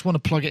me. I just want to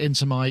plug it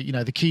into my,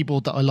 the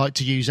keyboard that I like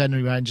to use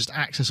anyway, and just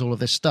access all of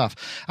this stuff.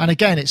 And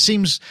again, it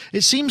seems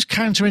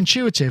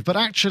counterintuitive, but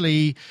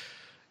actually,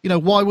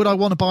 why would I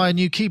want to buy a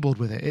new keyboard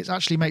with it? It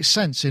actually makes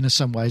sense in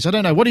some ways. I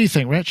don't know. What do you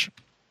think, Rich?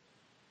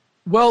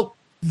 Well,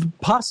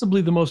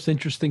 possibly the most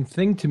interesting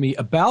thing to me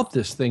about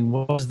this thing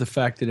was the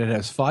fact that it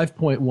has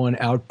 5.1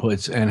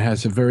 outputs and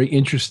has a very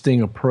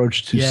interesting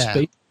approach to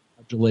space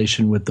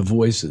modulation with the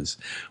voices,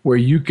 where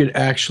you could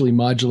actually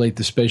modulate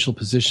the spatial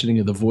positioning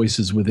of the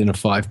voices within a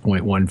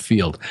 5.1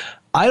 field.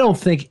 I don't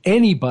think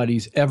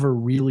anybody's ever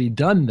really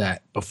done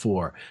that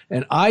before,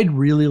 and I'd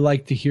really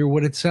like to hear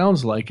what it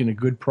sounds like in a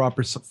good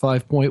proper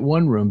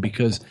 5.1 room,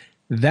 because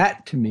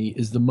that to me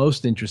is the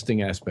most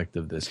interesting aspect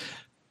of this.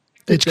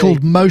 It's called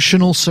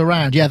Motional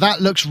Surround. Yeah,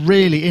 that looks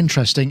really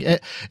interesting.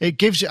 It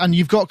gives you, and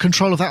you've got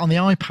control of that on the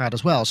iPad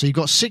as well. So you've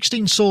got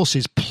 16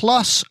 sources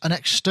plus an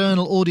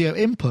external audio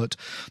input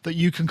that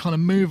you can kind of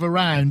move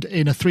around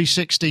in a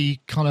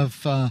 360 kind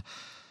of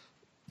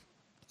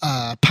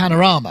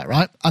panorama,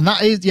 right? And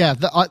that is,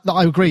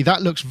 I agree.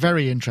 That looks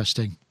very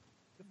interesting.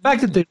 The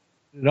fact that they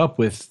it up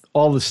with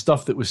all the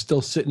stuff that was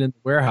still sitting in the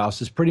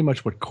warehouse is pretty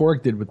much what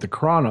Korg did with the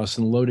Kronos,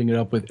 and loading it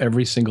up with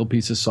every single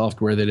piece of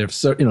software they'd ever,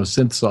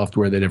 synth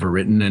software they'd ever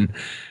written, and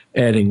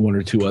adding 1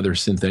 or 2 other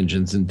synth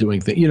engines and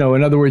doing things.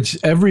 In other words,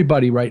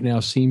 everybody right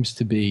now seems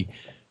to be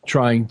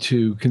trying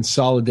to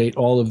consolidate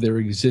all of their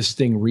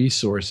existing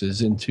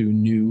resources into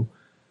new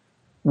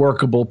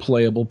workable,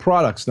 playable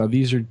products. Now,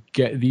 these are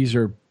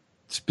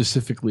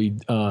specifically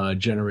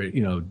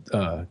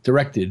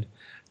directed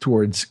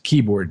towards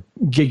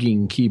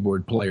gigging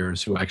keyboard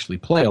players who actually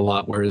play a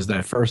lot, whereas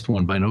that first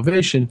one by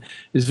Novation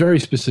is very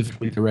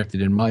specifically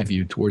directed, in my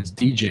view, towards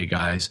DJ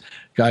guys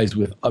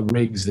with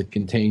rigs that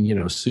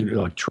contain,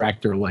 pseudo like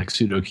tractor like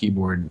pseudo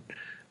keyboard,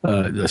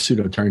 the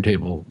pseudo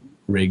turntable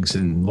rigs,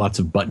 and lots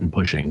of button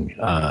pushing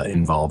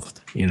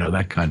involved.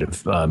 That kind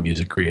of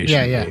music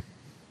creation. Yeah.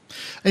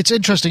 It's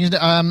interesting, isn't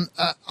it?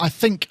 I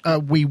think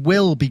we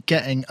will be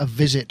getting a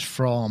visit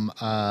from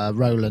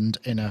Roland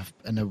in a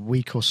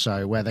week or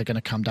so, where they're going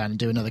to come down and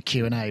do another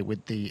Q&A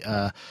with the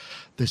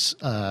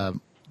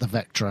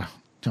Vectra.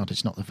 God,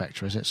 it's not the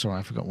Vectra, is it? Sorry,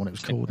 I forgot what it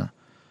was called now.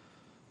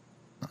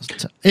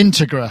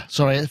 Integra.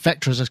 Sorry,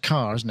 Vectra's a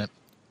car, isn't it?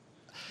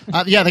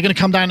 Yeah, they're going to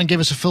come down and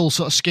give us a full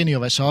sort of skinny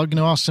of it. So I'm going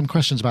to ask some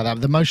questions about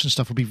that. The motion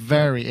stuff will be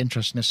very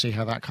interesting to see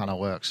how that kind of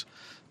works.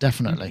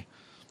 Definitely.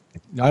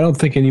 I don't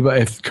think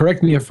anybody,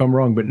 correct me if I'm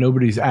wrong, but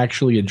nobody's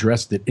actually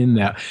addressed it in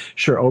that.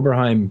 Sure,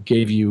 Oberheim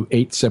gave you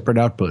 8 separate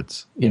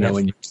outputs,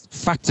 and you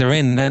factor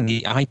in then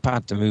the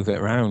iPad to move it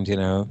around,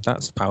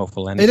 that's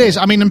powerful. It is.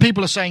 I mean, and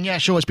people are saying, yeah,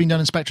 sure, it's been done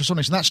in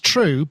Spectrasonics, and that's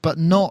true, but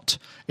not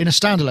in a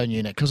standalone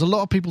unit, because a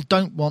lot of people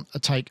don't want to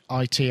take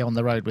IT on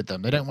the road with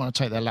them. They don't want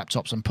to take their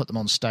laptops and put them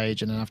on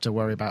stage and then have to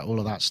worry about all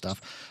of that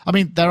stuff. I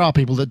mean, there are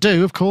people that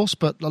do, of course,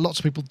 but lots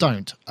of people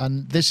don't.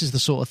 And this is the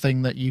sort of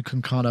thing that you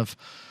can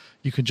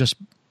just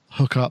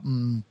hook up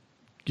and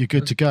you're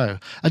good to go.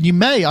 And you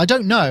may, I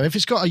don't know, if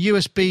it's got a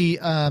USB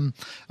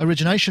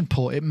origination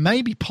port, it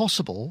may be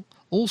possible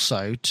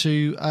also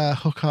to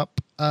hook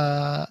up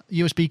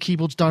USB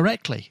keyboards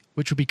directly,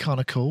 which would be kind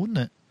of cool, wouldn't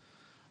it?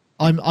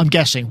 I'm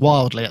guessing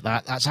wildly at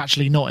that. That's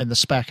actually not in the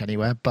spec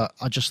anywhere, but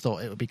I just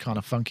thought it would be kind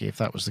of funky if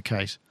that was the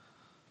case.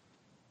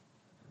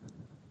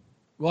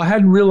 Well, I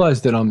hadn't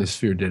realized that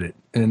Omnisphere did it,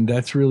 and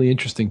that's really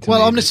interesting to me.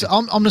 Well,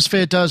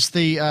 Omnisphere does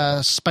the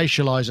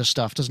spatializer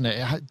stuff, doesn't it?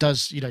 It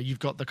does, you've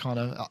got the kind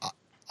of,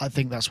 I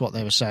think that's what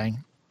they were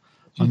saying.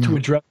 To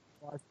address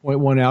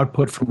 5.1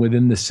 output from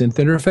within the synth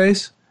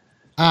interface?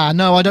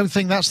 No, I don't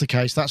think that's the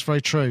case. That's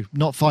very true.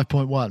 Not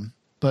 5.1,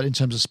 but in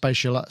terms of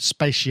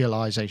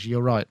spatialization,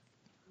 you're right.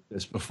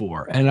 This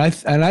before, and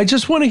I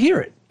just want to hear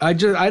it. I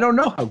don't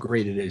know how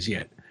great it is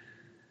yet.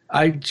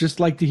 I just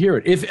like to hear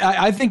it.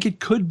 I think it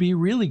could be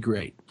really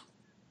great.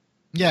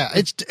 Yeah,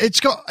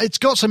 it's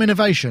got some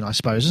innovation, I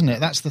suppose, isn't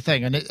it? That's the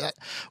thing. And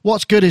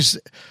what's good is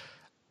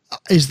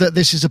that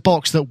this is a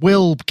box that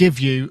will give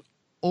you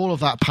all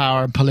of that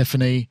power and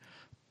polyphony.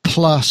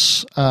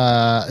 Plus,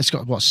 it's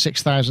got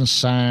 6,000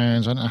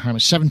 sounds. I don't know how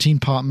much.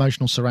 17-part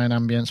emotional surround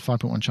ambience,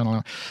 5.1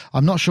 channel.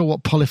 I'm not sure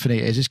what polyphony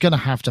is. It's going to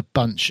have a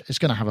bunch,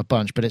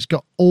 but it's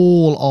got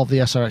all of the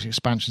SRX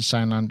expansion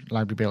sound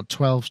library built,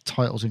 12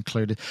 titles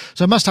included.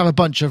 So it must have a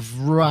bunch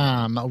of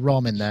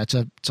ROM in there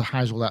to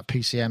house all that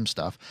PCM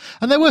stuff.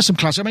 And there were some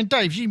classics. I mean,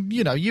 Dave,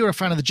 you're a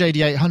fan of the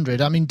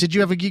JD800. I mean, did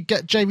you ever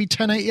get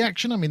JV1080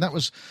 action? I mean, that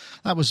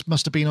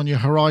must have been on your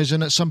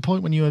horizon at some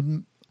point when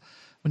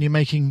you're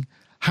making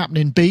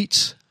happening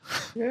beats.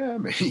 Yeah,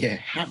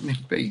 happening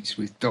beats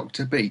with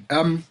Dr. Beat.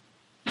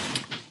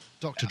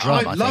 Dr.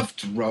 Drum, I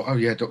loved roll. Oh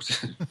yeah, Dr.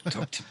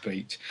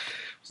 Beat.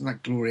 Wasn't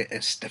that Gloria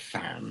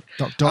Estefan?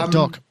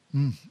 Doc.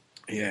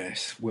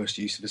 Yes, worst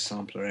use of a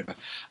sampler ever.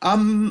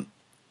 I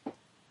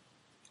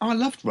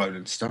loved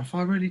Roland stuff.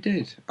 I really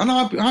did.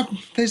 And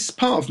there's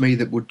part of me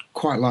that would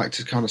quite like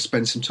to kind of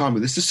spend some time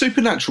with this. The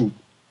supernatural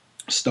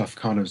stuff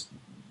kind of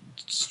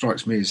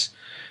strikes me as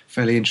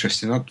fairly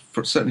interesting.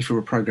 Certainly from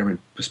a programming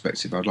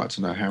perspective, I'd like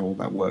to know how all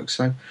that works.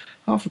 So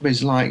half of me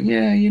is like,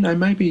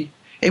 maybe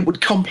it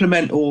would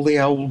complement all the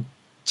old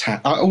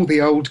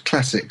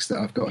classics that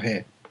I've got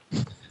here,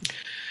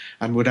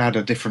 and would add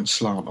a different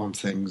slant on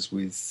things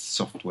with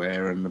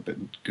software and a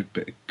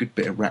good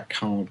bit of rack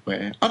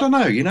hardware. I don't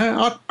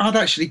know. I'd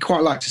actually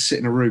quite like to sit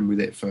in a room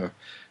with it for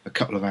a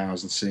couple of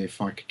hours and see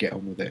if I could get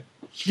on with it.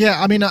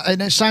 Yeah, I mean,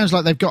 and it sounds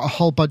like they've got a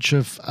whole bunch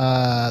of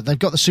they've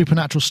got the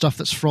supernatural stuff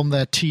that's from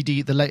their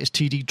the latest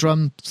TD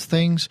drum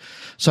things.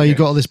 So you've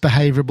got all this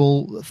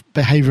behavioral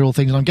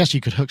things, and I guess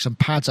you could hook some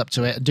pads up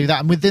to it and do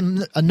that. And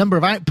within a number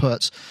of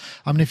outputs,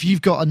 I mean, if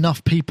you've got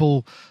enough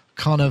people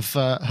kind of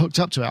hooked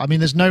up to it, I mean,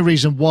 there's no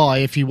reason why,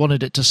 if you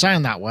wanted it to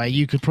sound that way,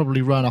 you could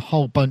probably run a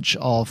whole bunch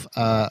of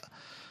how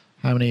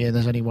many?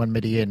 There's only one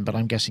MIDI in, but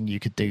I'm guessing you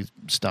could do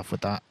stuff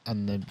with that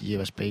and the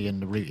USB and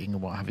the routing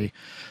and what have you.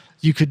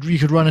 You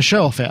could run a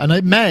show off it, and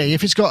it may,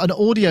 if it's got an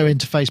audio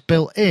interface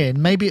built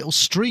in, maybe it'll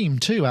stream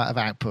too out of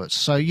outputs.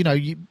 So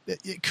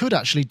it could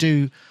actually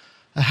do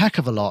a heck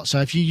of a lot.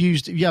 So if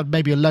you had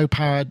maybe a low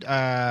powered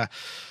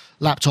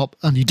laptop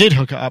and you did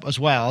hook it up as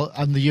well,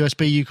 and the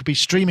USB, you could be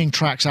streaming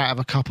tracks out of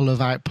a couple of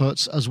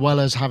outputs as well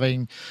as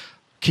having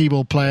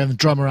keyboard player and the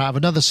drummer out of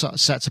another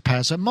set of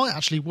pairs. So it might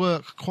actually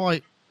work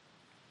quite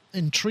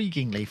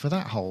intriguingly for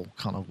that whole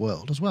kind of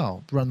world as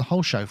well. Run the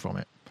whole show from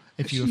it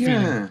if you were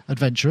feeling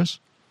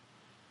adventurous.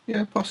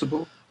 Yeah,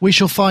 possible. We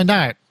shall find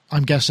out,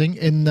 I'm guessing,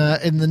 in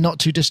the not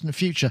too distant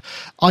future.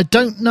 I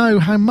don't know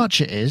how much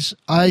it is.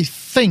 I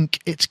think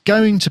it's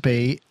going to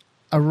be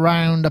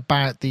around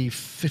about the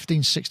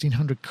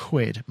 1,500-1,600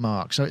 quid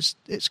mark. So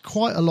it's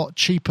quite a lot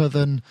cheaper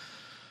than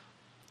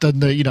than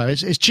the, you know,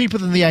 it's cheaper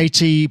than the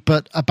 80,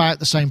 but about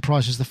the same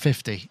price as the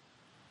 50,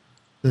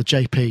 the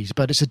JPs.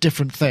 But it's a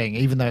different thing,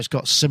 even though it's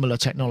got similar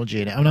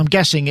technology in it. And I'm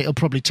guessing it'll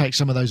probably take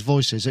some of those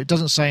voices. It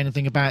doesn't say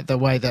anything about the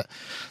way that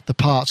the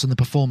parts and the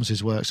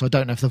performances work, so I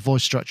don't know if the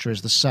voice structure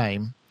is the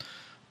same.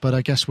 But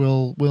I guess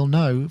we'll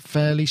know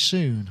fairly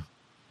soon.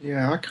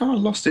 Yeah, I kind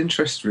of lost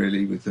interest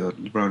really with the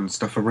Roland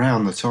stuff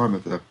around the time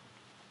of the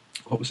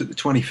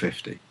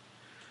 2050.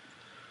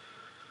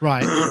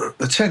 Right. The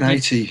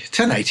 1080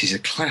 is a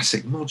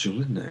classic module,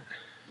 isn't it?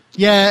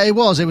 Yeah, it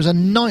was. It was a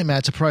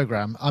nightmare to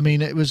program. I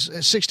mean, it was a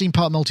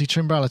 16-part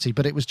multi-timbrality,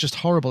 but it was just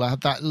horrible. It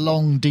had that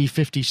long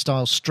D50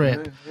 style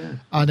strip,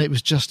 and it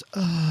was just...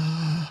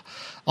 I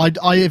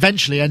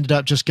eventually ended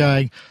up just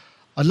going,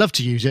 I'd love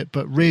to use it,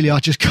 but really I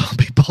just can't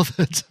be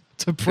bothered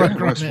to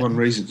program that's it. one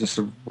reason, just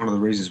one of the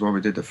reasons why we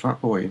did the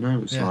Fat Boy, you know,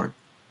 it was like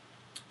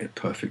it's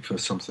perfect for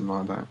something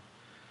like that.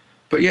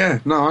 But yeah,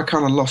 no, I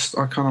kind of lost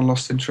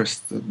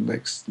interest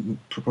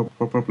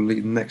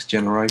probably the next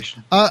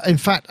generation. In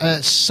fact,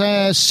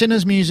 says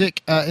Sinners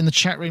Music in the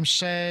chat room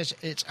says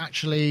it's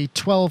actually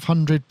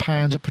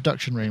 £1,200 at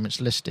Production Room.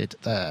 It's listed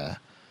there.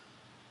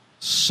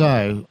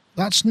 So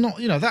that's not,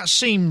 you know, that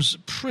seems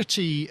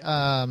pretty,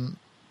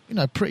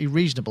 pretty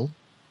reasonable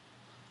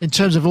in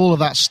terms of all of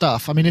that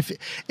stuff. I mean,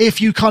 if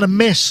you kind of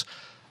miss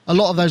a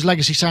lot of those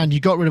legacy sound, you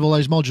got rid of all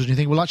those modules, and you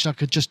think, well, actually, I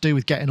could just do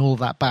with getting all of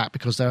that back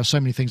because there are so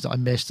many things that I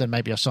missed, and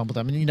maybe I sampled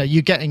them. And you know,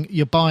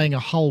 you're buying a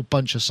whole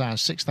bunch of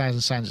sounds.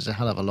 6,000 sounds is a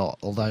hell of a lot.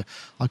 Although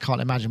I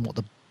can't imagine what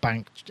the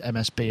bank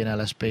MSB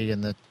and LSB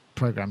and the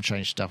program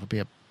change stuff would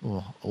be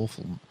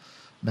awful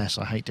mess.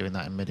 I hate doing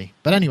that in MIDI.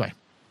 But anyway,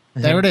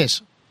 there it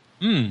is.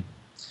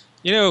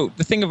 You know,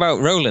 the thing about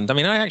Roland, I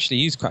mean, I actually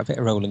use quite a bit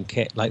of Roland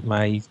kit. Like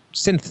my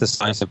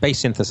synthesizer,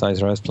 bass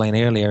synthesizer I was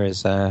playing earlier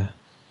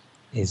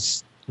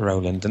is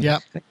Roland.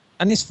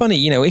 And it's funny,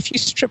 you know, if you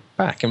strip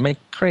back and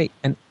create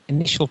an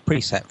initial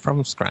preset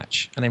from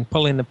scratch and then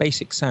pull in the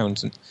basic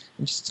sounds and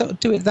just sort of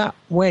do it that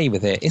way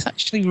with it, it's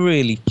actually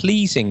really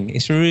pleasing.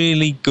 It's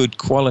really good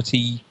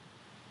quality,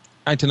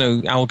 I don't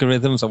know,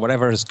 algorithms or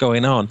whatever is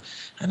going on.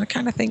 And I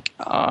kind of think,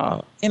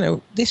 you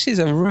know, this is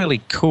a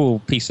really cool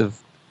piece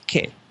of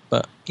kit.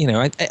 But, you know,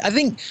 I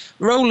think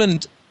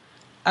Roland,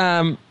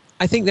 I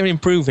think they're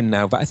improving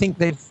now, but I think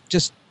they've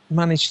just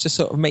managed to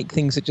sort of make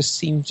things that just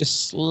seem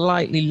just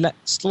slightly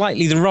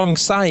the wrong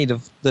side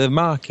of the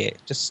market,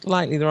 just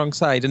slightly the wrong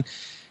side. And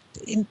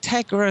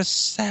Integra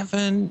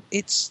 7,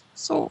 it's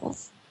sort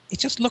of, it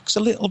just looks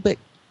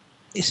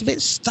it's a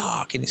bit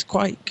stark, and it's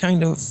quite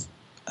kind of,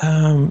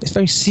 it's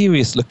very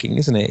serious looking,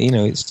 isn't it? You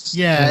know, it's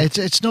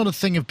it's not a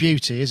thing of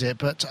beauty, is it?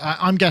 But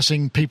I'm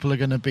guessing people are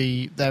going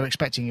to they're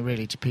expecting it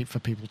really for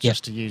people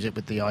just to use it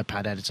with the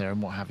iPad editor and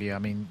what have you. I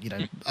mean, you know,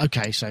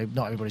 okay, so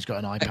not everybody's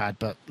got an iPad,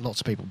 but lots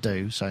of people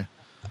do. So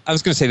I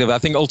was going to say that, but I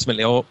think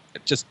ultimately, or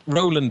just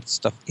Roland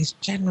stuff is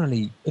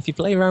generally, if you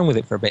play around with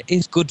it for a bit,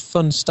 is good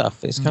fun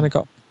stuff. It's kind of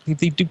got,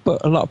 they do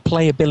put a lot of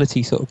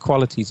playability sort of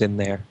qualities in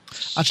there.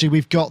 Actually,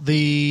 we've got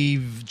the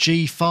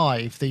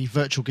G5, the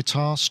virtual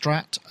guitar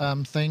Strat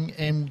thing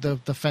in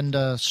the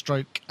Fender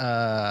Stroke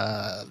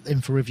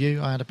info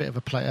review. I had a bit of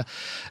a player.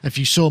 If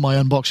you saw my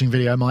unboxing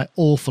video, my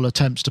awful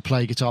attempts to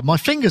play guitar, my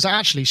fingers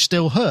actually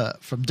still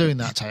hurt from doing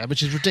that, Taya,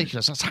 which is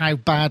ridiculous. That's how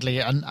badly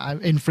and how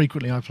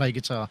infrequently I play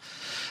guitar.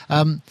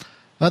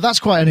 That's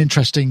quite an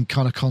interesting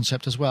kind of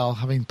concept as well,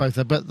 having both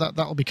there, but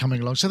that'll be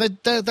coming along. So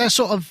they're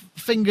sort of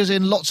fingers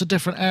in lots of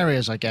different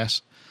areas, I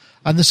guess.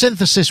 And the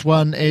synthesis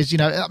one is, you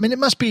know, I mean, it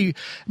must be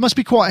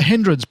quite a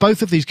hindrance.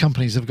 Both of these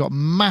companies have got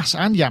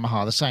and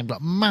Yamaha the same,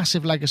 got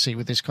massive legacy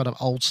with this kind of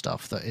old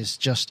stuff that is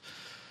just,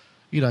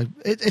 you know,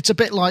 it's a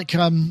bit like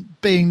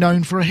being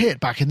known for a hit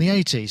back in the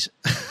 80s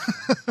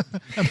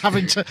and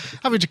having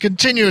to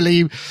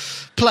continually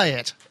play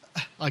it.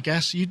 I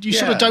guess you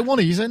sort of don't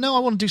want to. You say, no, I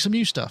want to do some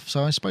new stuff.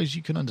 So I suppose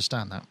you can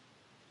understand that.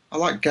 I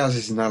like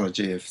Gaz's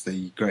analogy of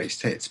the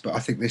greatest hits, but I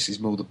think this is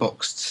more the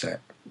boxed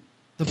set.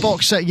 The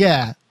box set,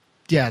 yeah.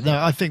 No,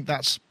 I think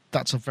that's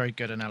a very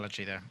good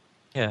analogy there.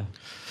 Yeah.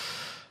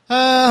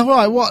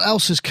 Right. What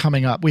else is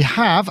coming up? We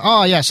have.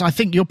 Yes. I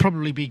think you'll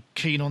probably be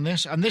keen on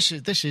this. And this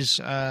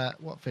is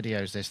what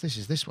video is this? This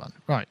is this one.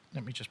 Right.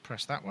 Let me just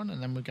press that one,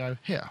 and then we go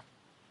here.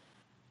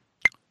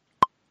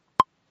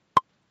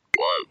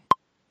 1,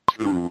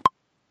 2,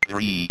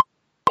 3,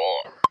 4.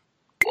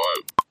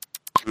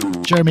 1,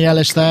 2. Jeremy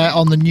Ellis there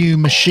on the new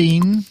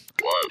Machine.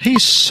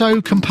 He's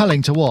so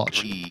compelling to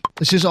watch.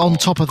 This is on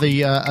top of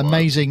the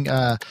amazing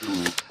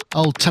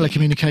old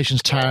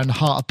telecommunications tower in the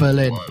heart of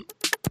Berlin.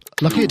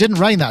 Lucky it didn't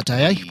rain that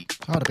day, eh?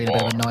 That would have been a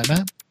bit of a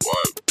nightmare. 1,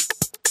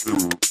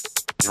 2,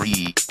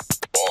 3,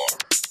 4.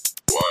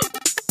 1,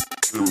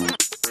 2,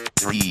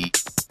 3,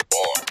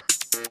 4.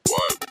 1,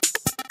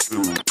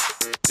 2,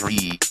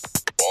 3,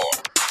 4.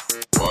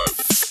 1,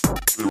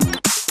 2,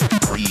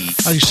 3.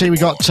 As you see, we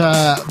got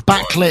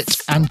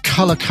backlit and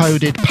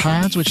color-coded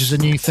pads, which is a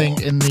new thing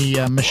in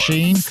the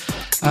Machine.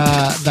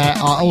 There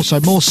are also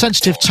more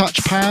sensitive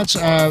touch pads.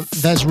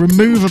 There's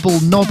removable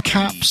knob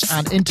caps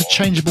and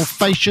interchangeable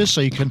fascias,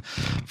 so you can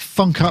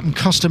funk up and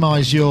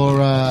customize your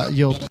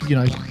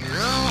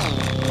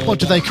what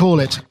do they call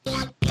it?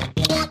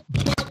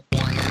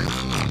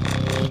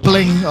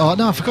 Bling. Oh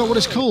no, I forgot what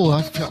it's called.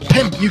 I forgot.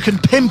 Pimp. You can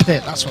pimp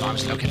it. That's what I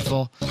was looking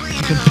for.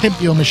 You can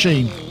pimp your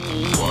machine.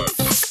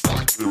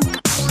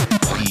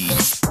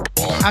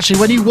 Actually,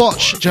 when you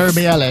watch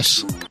Jeremy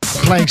Ellis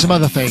playing some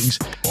other things,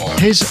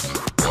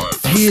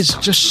 he is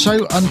just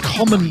so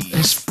uncommon.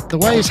 The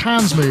way his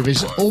hands move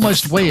is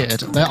almost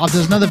weird.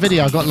 There's another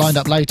video I've got lined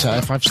up later,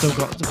 if I've still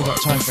got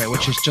time for it,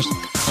 which is just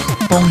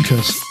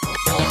bonkers.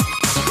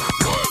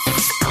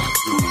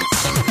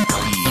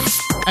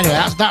 Anyway,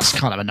 that's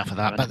kind of enough of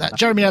that. But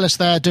Jeremy Ellis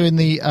there doing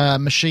the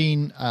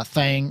machine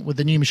thing with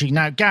the new machine.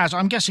 Now, Gaz,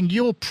 I'm guessing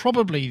you're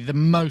probably the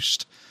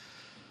most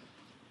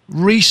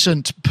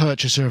recent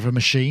purchaser of a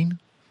machine.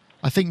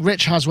 I think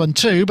Rich has one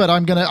too, but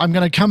I'm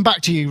gonna come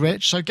back to you,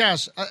 Rich. So,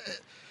 Gaz,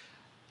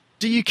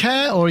 do you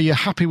care, or are you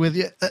happy with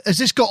it? Has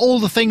this got all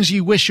the things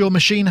you wish your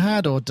machine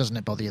had, or doesn't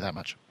it bother you that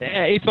much?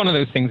 Yeah, it's one of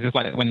those things. It's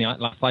like when the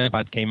last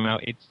iPad came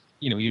out. It's,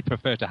 you'd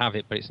prefer to have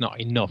it, but it's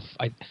not enough.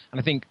 And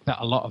I think that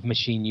a lot of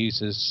machine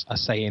users are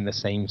saying the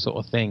same sort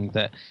of thing.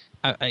 That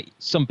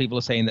some people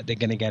are saying that they're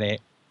going to get it,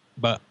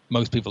 but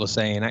most people are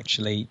saying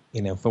actually,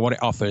 for what it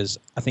offers,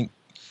 I think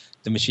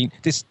the machine,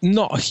 there's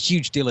not a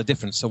huge deal of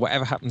difference. So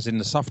whatever happens in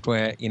the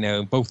software,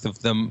 both of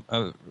them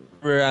are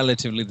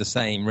relatively the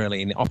same,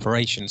 really, in the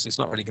operations. It's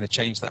not really going to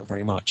change that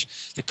very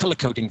much. The color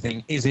coding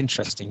thing is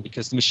interesting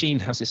because the machine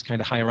has this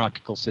kind of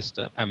hierarchical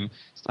system,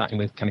 starting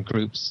with kind of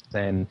groups,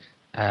 then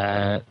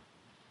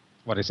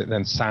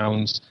then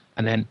sounds,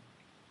 and then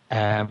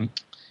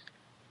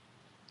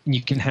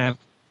you can have,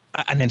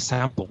 and then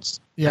samples.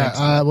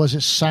 Yeah, was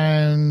it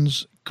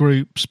sounds,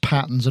 groups,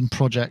 patterns, and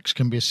projects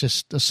can be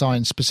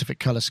assigned specific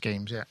color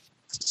schemes? Yeah.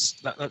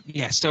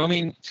 Yeah. So I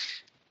mean,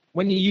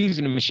 when you're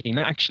using a machine,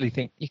 I actually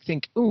think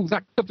oh,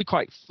 that could be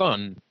quite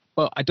fun,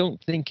 but I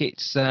don't think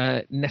it's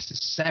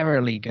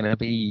necessarily going to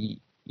be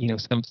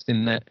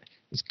something that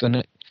is going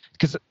to,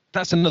 because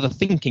that's another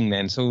thinking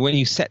then. So when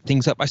you set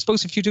things up, I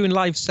suppose if you're doing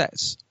live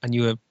sets and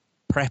you were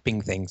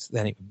prepping things,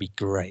 then it would be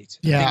great.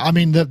 Yeah, I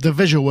mean, the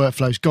visual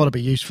workflow's got to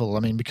be useful.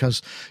 I mean,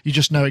 because you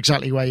just know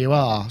exactly where you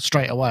are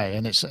straight away,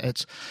 and it's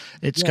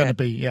going to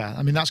be,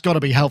 I mean, that's got to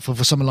be helpful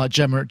for someone like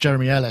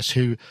Jeremy Ellis,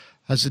 who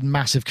has a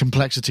massive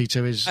complexity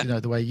to his,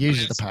 the way he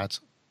uses the pads.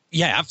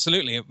 Yeah,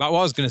 absolutely. But what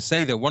I was going to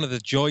say, though, one of the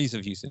joys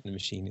of using the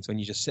machine is when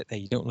you just sit there,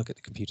 you don't look at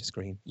the computer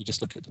screen, you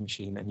just look at the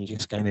machine and you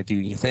just kind of do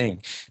your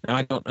thing. Now,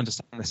 I don't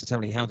understand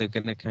necessarily how they're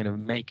going to kind of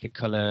make a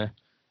color,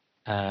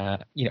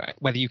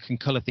 whether you can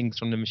color things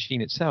from the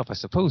machine itself. I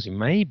suppose you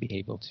may be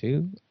able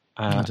to.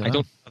 I'm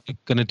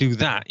going to do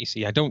that, you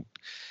see. I don't.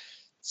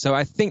 So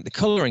I think the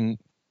coloring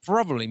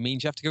probably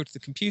means you have to go to the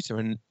computer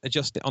and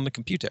adjust it on the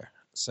computer.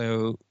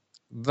 So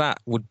that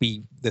would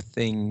be the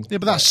thing. Yeah,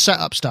 but that's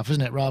setup stuff,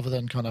 isn't it, rather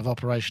than kind of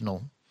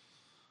operational?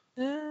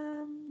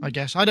 I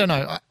guess. I don't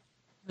know.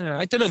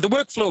 I don't know. The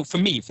workflow for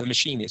me, for the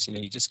machine, is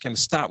you just kind of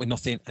start with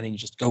nothing and then you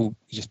just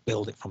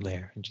build it from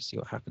there and just see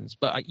what happens.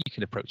 But you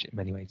can approach it in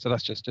many ways. So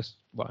that's just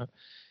what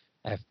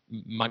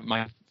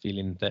my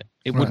feeling, that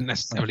it wouldn't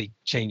necessarily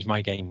change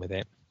my game with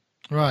it.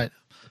 Right.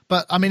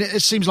 But I mean,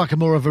 it seems like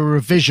more of a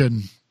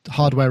revision,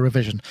 hardware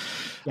revision.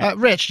 Yeah.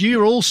 Rich,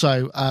 you're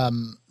also.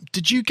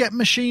 Did you get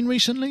machine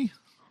recently?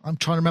 I'm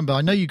trying to remember.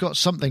 I know you got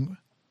something.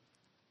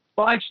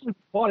 Well, I actually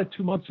bought it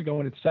 2 months ago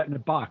and it's set in a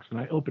box, and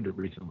I opened it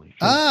recently.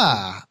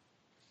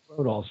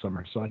 Rode all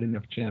summer, so I didn't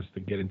have a chance to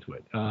get into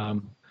it.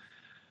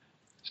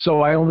 So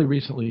I only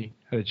recently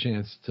had a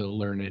chance to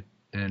learn it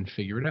and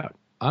figure it out.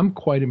 I'm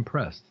quite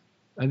impressed.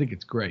 I think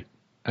it's great.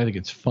 I think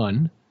it's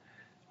fun.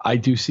 I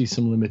do see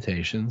some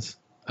limitations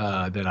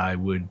that I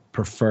would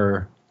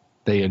prefer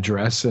they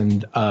address,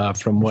 and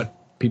from what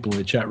people in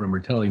the chat room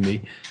are telling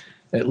me,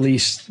 at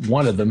least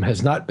one of them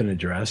has not been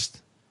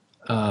addressed.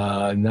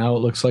 Now it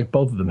looks like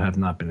both of them have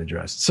not been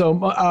addressed. So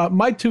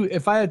my two,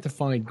 if I had to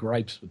find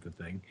gripes with the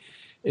thing,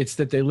 it's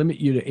that they limit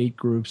you to 8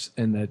 groups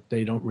and that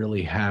they don't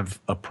really have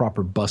a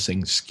proper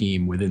busing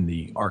scheme within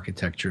the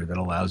architecture that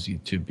allows you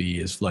to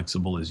be as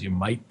flexible as you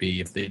might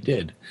be if they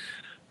did.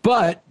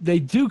 But they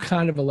do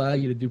kind of allow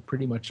you to do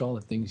pretty much all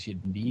the things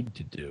you'd need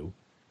to do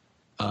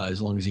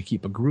as long as you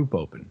keep a group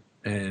open.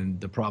 And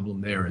the problem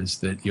there is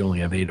that you only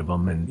have 8 of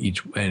them, and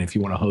if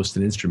you want to host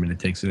an instrument, it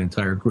takes an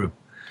entire group.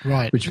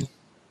 Right.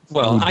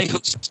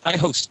 I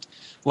host.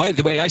 Well,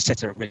 the way I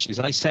set it up, Rich, is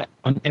I set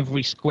on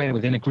every square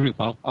within a group.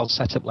 I'll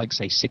set up, like,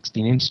 say,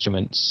 16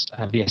 instruments,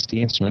 VST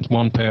instruments,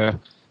 one per,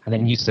 and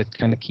then use the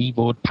kind of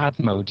keyboard pad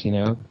mode.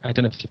 I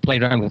don't know if you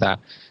played around with that.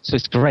 So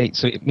it's great.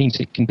 So it means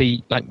it can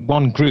be like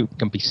one group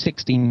can be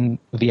 16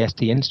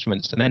 VST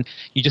instruments, and then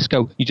you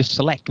just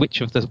select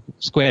which of the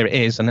square it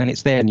is, and then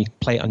it's there, and you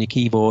play it on your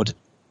keyboard.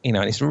 And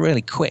it's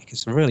really quick.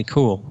 It's really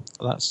cool.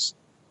 That's.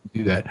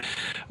 Do that.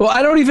 Well,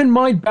 I don't even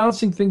mind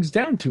bouncing things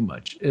down too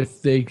much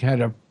if they had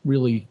a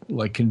really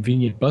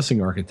convenient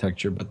busing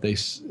architecture, but they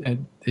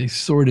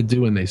sort of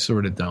do and they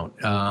sort of don't.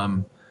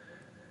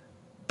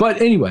 But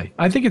anyway,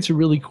 I think it's a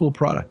really cool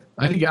product.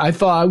 I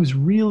thought I was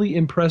really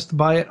impressed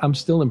by it. I'm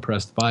still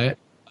impressed by it.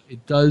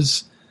 It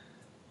does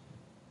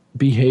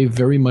behave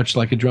very much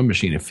like a drum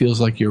machine. It feels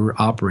like you're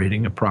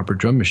operating a proper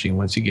drum machine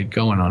once you get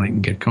going on it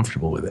and get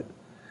comfortable with it.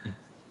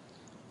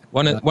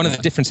 One of the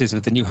differences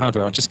with the new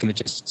hardware, I'm just going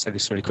to say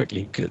this really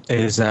quickly,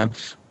 is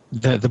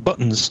the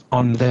buttons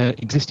on the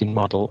existing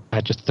model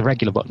are just the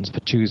regular buttons for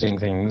choosing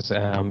things,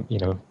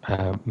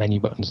 menu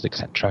buttons,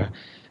 etc.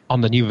 On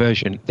the new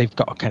version, they've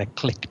got a kind of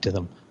click to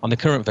them. On the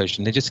current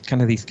version, they're just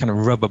kind of these kind of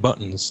rubber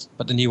buttons,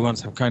 but the new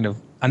ones have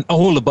and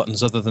all the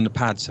buttons other than the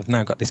pads have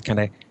now got this kind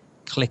of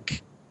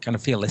click kind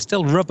of feel. They're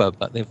still rubber,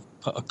 but they've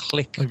put a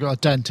click. They've got a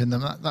dent in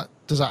them.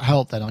 Does that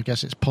help then? I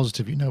guess it's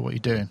positive. You know what you're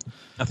doing.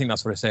 I think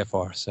that's what it's there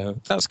for.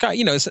 So that's kind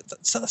of,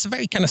 that's a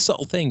very kind of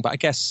subtle thing, but I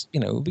guess,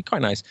 it would be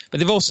quite nice. But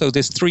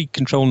there's 3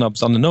 control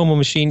knobs on the normal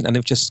machine, and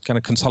they've just kind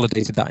of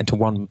consolidated that into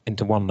one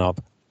knob.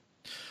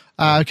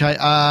 Okay.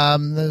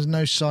 There's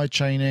no side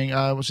chaining.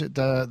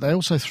 They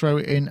also throw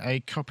in a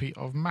copy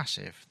of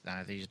Massive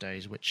now these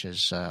days, which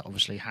is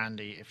obviously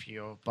handy if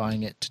you're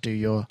buying it to do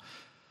your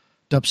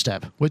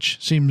dubstep,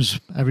 which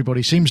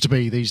everybody seems to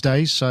be these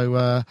days.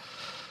 So,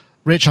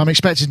 Rich, I'm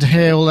expecting to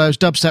hear all those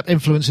dubstep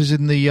influences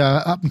in the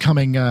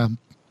up-and-coming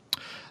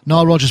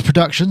Nile Rodgers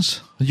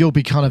productions. You'll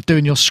be kind of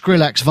doing your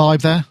Skrillex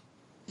vibe there.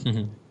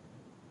 Mm-hmm.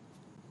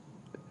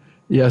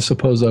 Yeah, I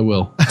suppose I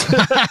will.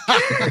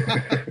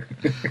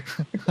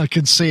 I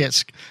can see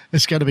it's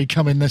going to be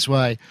coming this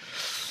way.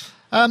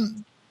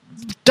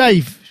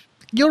 Dave,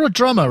 you're a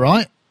drummer,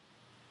 right?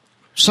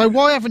 So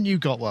why haven't you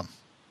got one?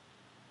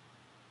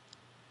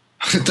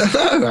 I don't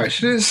know,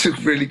 actually. It's a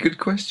really good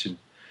question.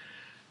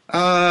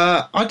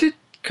 I did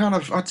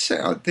I'd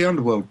set the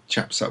Underworld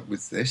chaps up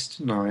with this,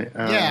 didn't I?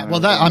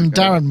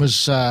 Darren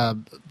was I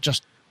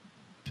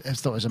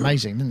thought it was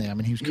amazing, didn't he? I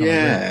mean, he was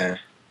kind of...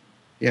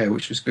 Yeah,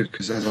 which was good,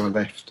 because as I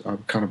left, I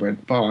kind of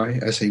went by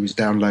as he was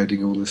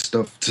downloading all the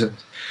stuff to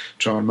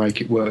try and make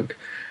it work.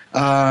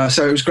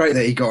 So it was great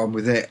that he got on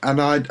with it.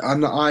 And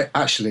I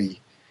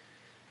actually,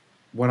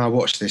 when I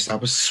watched this, I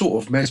was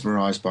sort of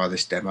mesmerised by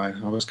this demo.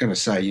 I was going to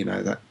say,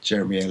 that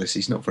Jeremy Ellis,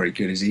 he's not very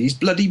good, is he? He's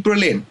bloody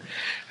brilliant.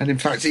 And in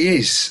fact, he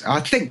is.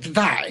 I think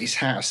that is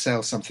how to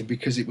sell something,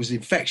 because it was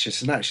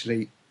infectious. And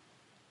actually,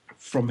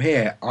 from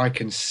here, I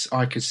could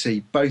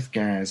see both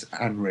Gaz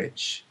and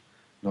Rich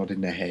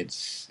nodding their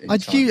heads.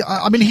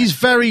 I mean, he's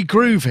very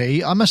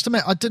groovy. I must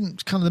admit,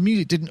 the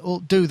music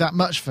didn't do that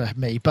much for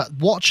me, but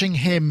watching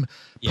him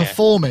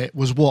perform it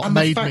was what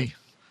made me.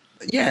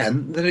 Yeah,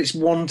 and that it's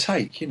one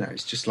take.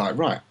 It's just like,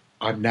 right,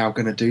 I'm now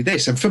going to do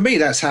this. And for me,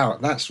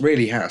 that's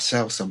really how to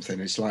sell something.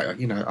 It's like,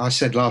 I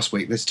said last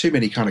week, there's too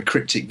many kind of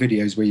cryptic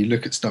videos where you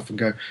look at stuff and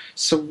go,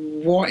 so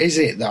what is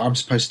it that I'm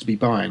supposed to be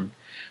buying?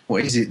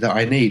 What is it that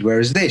I need?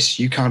 Whereas this,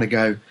 you kind of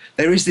go,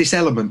 there is this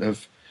element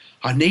of,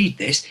 I need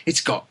this. It's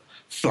got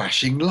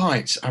flashing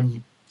lights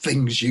and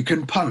things you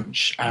can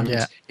punch,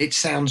 and it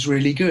sounds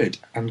really good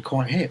and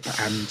quite hip,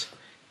 and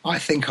I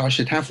think I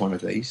should have one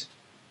of these.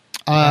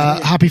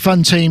 Happy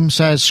Fun Team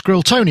says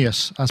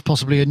Skrilltonius as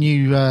possibly a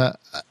new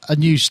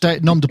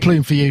nom de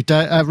plume for you,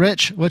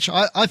 Rich, which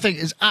I think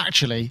is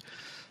actually,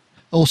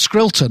 or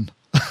Skrillton.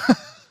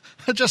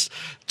 Just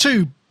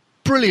 2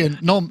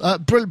 brilliant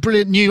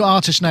brilliant new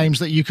artist names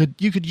that you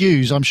could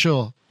use, I'm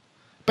sure.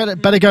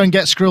 Better go and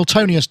get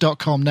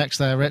Skrilltonius.com next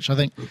there, Rich, I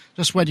think.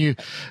 Just when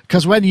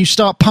you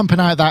start pumping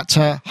out that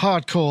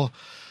hardcore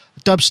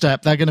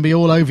dubstep, they're going to be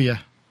all over you.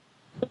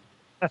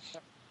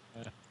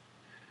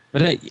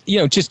 But,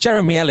 just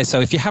Jeremy Ellis, so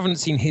if you haven't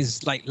seen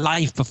his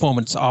live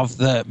performance of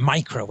the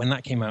Micro when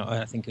that came out,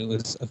 I think it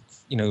was,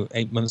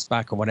 8 months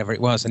back or whatever it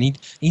was, and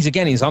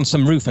he's on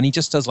some roof and he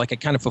just does a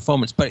kind of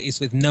performance, but it's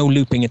with no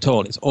looping at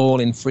all. It's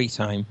all in free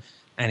time,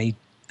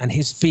 and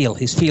his feel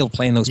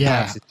playing those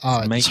pads.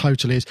 It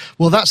totally is.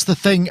 Well, that's the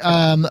thing.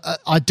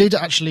 I did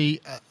actually.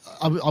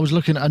 I was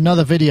looking at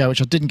another video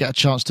which I didn't get a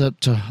chance to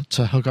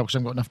hook up because I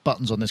haven't got enough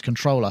buttons on this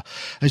controller.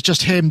 It's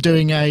just him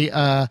doing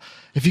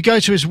if you go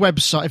to his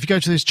website, if you go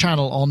to his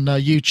channel on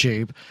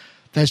YouTube,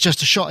 there's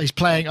just a shot. He's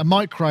playing a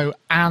Micro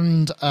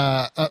and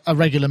a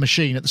regular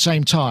machine at the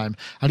same time,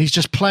 and he's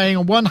just playing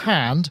on one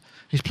hand.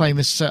 He's playing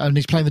this, and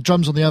he's playing the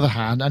drums on the other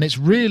hand, and it's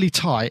really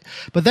tight.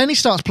 But then he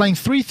starts playing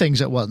 3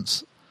 things at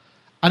once.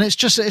 And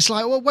it's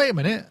like, well, wait a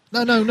minute.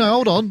 No,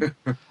 hold on.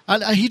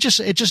 And it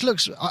just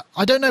looks,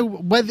 I don't know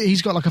whether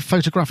he's got a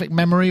photographic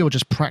memory or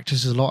just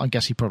practices a lot. I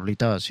guess he probably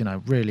does,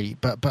 really.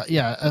 But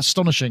yeah,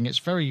 astonishing. It's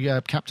very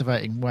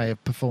captivating way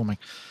of performing.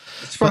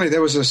 It's funny,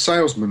 there was a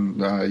salesman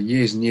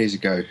years and years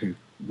ago who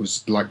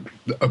was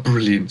a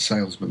brilliant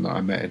salesman that I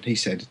met. And he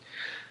said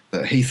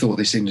that he thought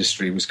this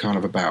industry was kind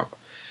of about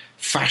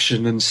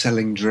fashion and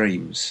selling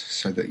dreams,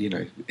 so that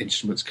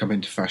instruments come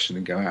into fashion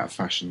and go out of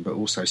fashion, but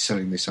also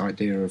selling this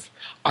idea of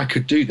I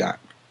could do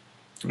that.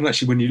 And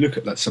actually, when you look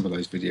at some of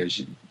those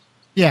videos,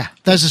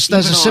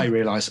 I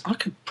realise I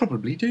could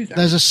probably do that.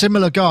 There's a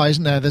similar guy,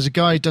 isn't there? There's a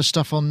guy who does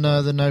stuff on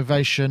the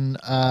Novation.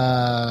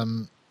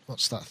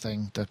 What's that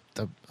thing?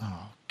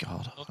 Oh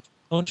God,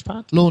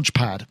 Launchpad.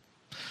 Launchpad.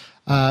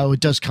 who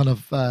does kind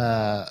of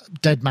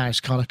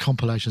Deadmau5 kind of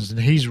compilations, and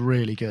he's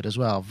really good as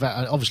well.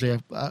 Obviously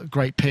a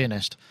great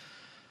pianist.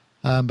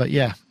 But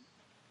yeah,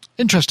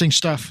 interesting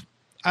stuff.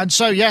 And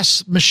so,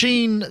 yes,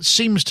 Machine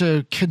seems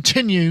to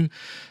continue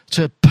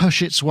to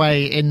push its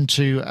way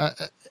into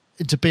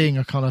being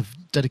a kind of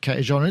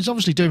dedicated genre. It's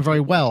obviously doing very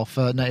well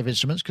for Native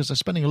Instruments because they're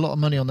spending a lot of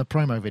money on the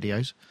promo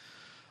videos,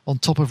 on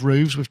top of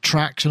roofs with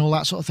tracks and all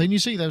that sort of thing. You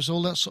see, there's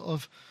all that sort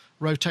of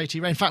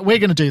rotating. In fact, we're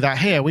going to do that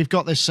here. We've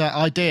got this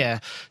idea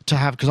to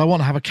have, because I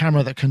want to have a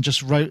camera that can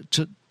just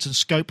to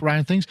scope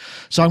around things.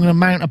 So I'm going to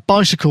mount a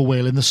bicycle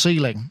wheel in the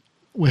ceiling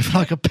with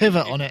like a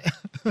pivot on it,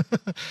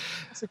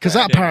 because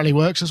that apparently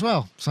works as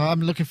well. So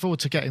I'm looking forward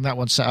to getting that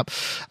one set up.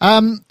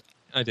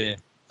 Idea.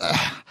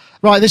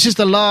 Right, this is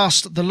the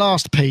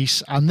last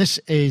piece, and this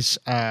is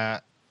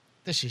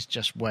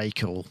just way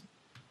cool.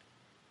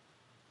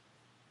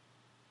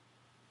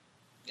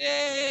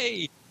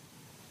 Yay!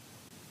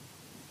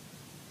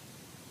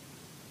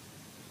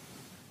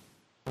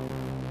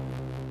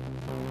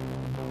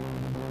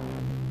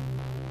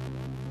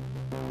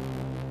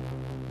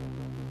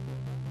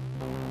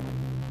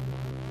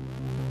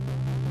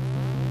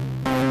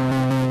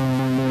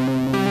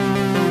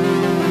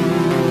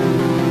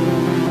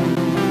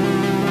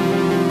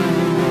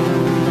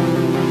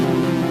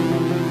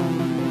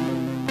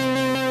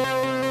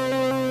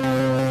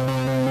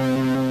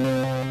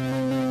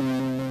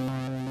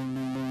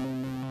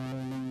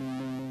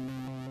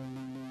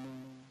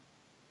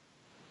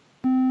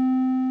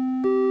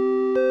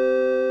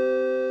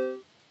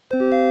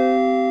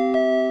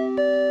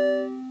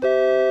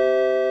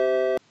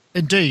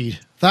 Indeed,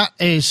 that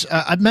is.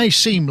 It may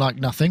seem like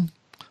nothing,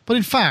 but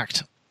in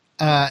fact,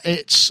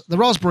 it's the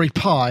Raspberry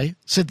Pi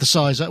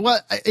synthesizer.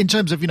 Well, in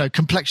terms of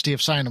complexity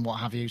of sound and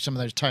what have you, some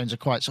of those tones are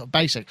quite sort of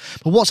basic.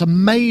 But what's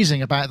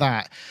amazing about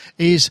that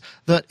is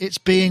that it's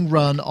being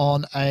run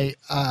on a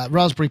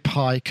Raspberry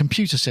Pi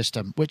computer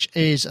system, which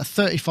is a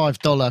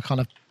 $35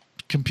 kind of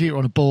computer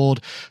on a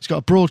board. It's got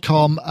a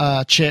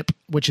Broadcom chip,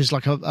 which is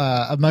like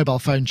a mobile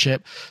phone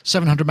chip,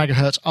 700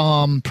 megahertz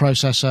ARM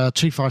processor,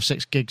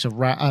 256 megs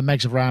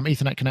of RAM,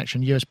 Ethernet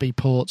connection, USB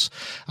ports,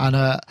 and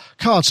a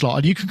card slot.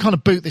 And you can kind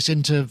of boot this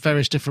into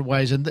various different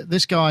ways. And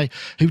this guy,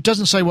 who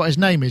doesn't say what his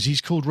name is,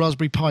 he's called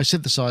Raspberry Pi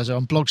Synthesizer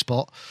on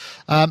Blogspot.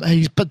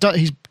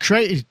 He's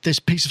created this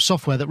piece of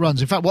software that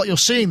runs. In fact, what you're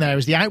seeing there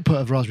is the output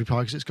of Raspberry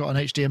Pi, because it's got an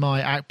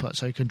HDMI output,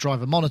 so you can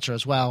drive a monitor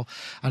as well,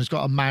 and it's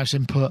got a mouse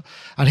input.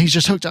 And he's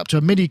just hooked up to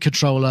a MIDI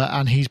controller,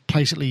 and he's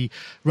basically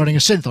running a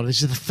synth on it.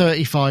 This is the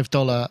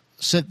 $35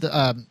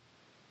 synth,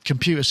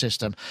 computer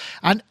system.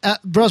 And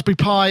Raspberry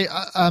Pi,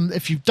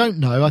 if you don't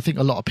know, I think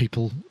a lot of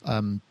people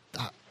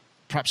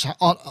perhaps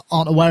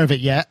aren't aware of it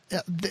yet.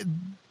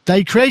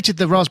 They created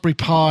the Raspberry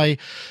Pi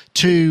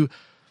to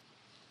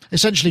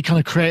essentially kind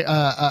of create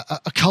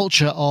a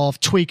culture of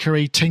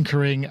tweakery,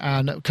 tinkering,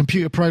 and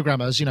computer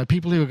programmers,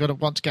 people who are going to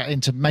want to get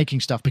into making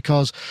stuff,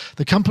 because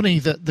the company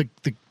that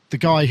the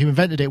guy who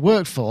invented it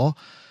worked for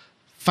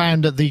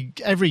found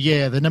that every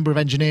year the number of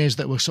engineers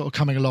that were sort of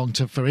coming along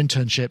for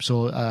internships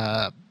or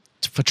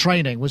for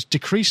training was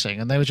decreasing,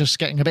 and they were just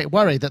getting a bit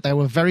worried that there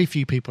were very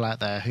few people out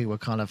there who were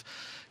kind of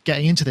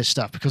getting into this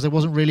stuff because there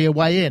wasn't really a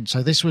way in.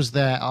 So this was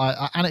their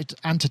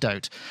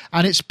antidote,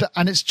 and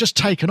it's just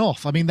taken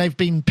off. I mean, they've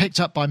been picked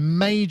up by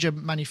major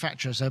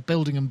manufacturers. They're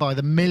building them by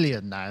the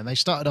million now, and they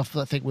started off,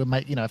 I think, we'll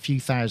make a few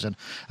thousand,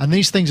 and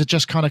these things are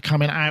just kind of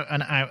coming out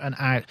and out and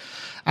out,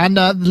 and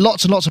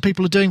lots and lots of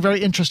people are doing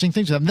very interesting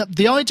things with them.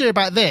 The idea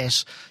about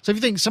this, so if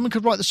you think someone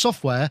could write the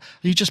software,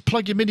 you just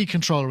plug your MIDI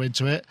controller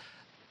into it,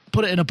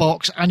 put it in a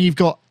box, and you've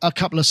got a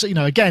couple of,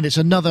 again, it's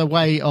another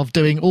way of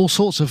doing all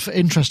sorts of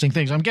interesting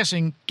things. I'm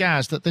guessing,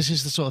 Gaz, that this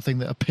is the sort of thing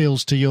that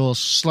appeals to your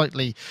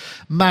slightly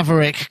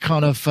maverick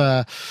kind of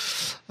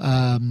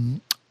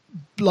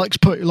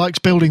likes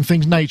building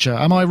things nature.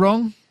 Am I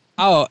wrong?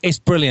 Oh, it's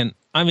brilliant.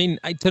 I mean,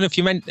 I don't know if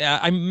you meant,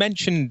 I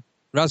mentioned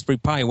Raspberry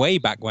Pi way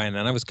back when,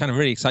 and I was kind of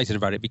really excited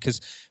about it because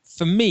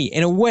for me,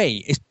 in a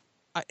way,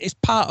 it's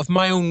part of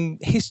my own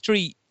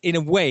history, in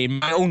a way,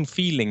 my own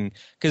feeling,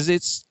 because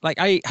it's like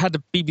I had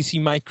a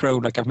BBC Micro,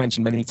 like I've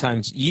mentioned many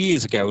times,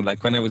 years ago,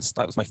 like when that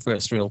was my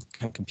first real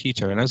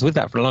computer, and I was with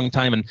that for a long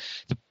time, and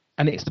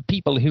it's the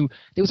people there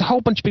was a whole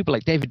bunch of people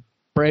like David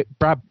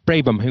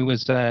Brabham,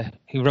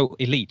 who wrote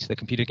Elite, the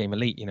computer game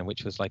Elite,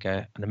 which was like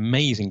an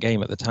amazing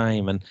game at the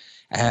time, and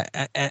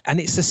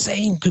it's the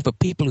same group of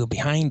people who are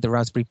behind the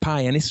Raspberry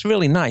Pi, and it's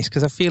really nice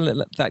because I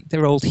feel like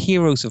they're old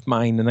heroes of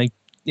mine, and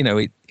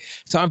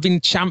so I've been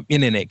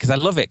championing it because I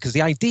love it, because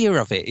the idea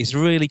of it is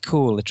really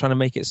cool. They're trying to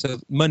make it so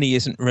money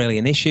isn't really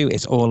an issue.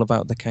 It's all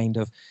about the kind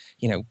of,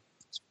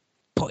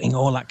 putting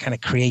all that kind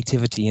of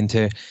creativity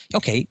into,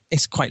 okay,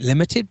 it's quite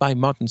limited by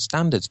modern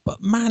standards,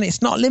 but man,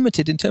 it's not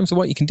limited in terms of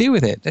what you can do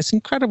with it. There's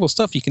incredible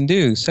stuff you can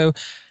do. So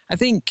I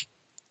think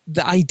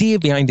the idea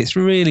behind it's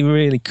really,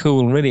 really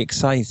cool and really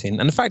exciting.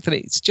 And the fact that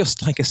it's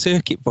just like a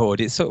circuit board,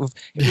 it's sort of,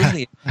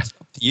 really, it's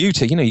up to you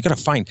to, you got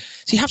to find,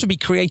 so you have to be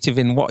creative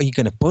in what are you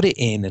going to put it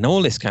in and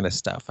all this kind of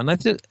stuff. And I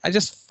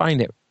just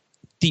find it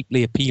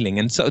deeply appealing.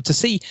 And so to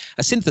see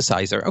a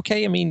synthesizer,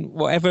 okay, I mean,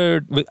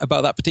 whatever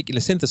about that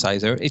particular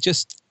synthesizer,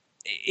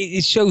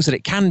 it shows that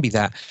it can be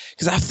that.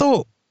 Because I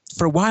thought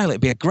for a while it'd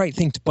be a great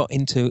thing to put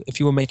into if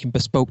you were making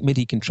bespoke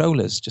MIDI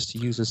controllers, just to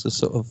use as the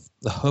sort of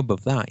the hub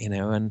of that,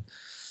 and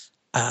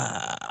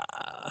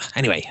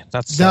anyway,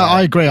 that's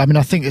I agree. I mean,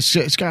 I think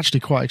it's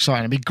actually quite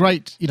exciting. It'd be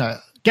great,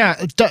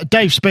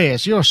 Dave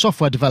Spears, you're a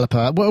software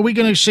developer. Are we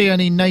going to see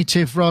any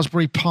native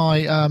Raspberry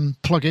Pi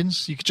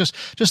plugins? You could just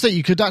that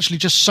you could actually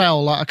just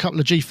sell like a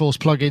couple of GeForce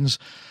plugins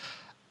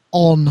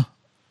on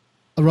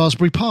a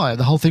Raspberry Pi.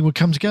 The whole thing would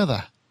come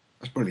together.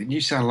 That's brilliant.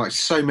 You sound like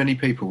so many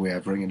people we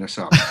have ringing us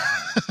up.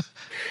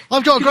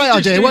 I've got a great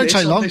idea. It won't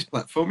take long. On this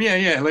platform. Yeah,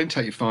 it'll only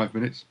take you 5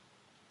 minutes.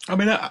 I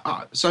mean,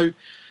 so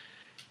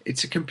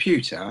it's a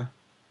computer,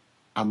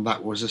 and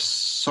that was a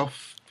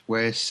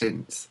software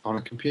synth on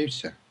a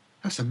computer.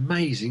 That's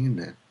amazing,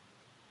 isn't it?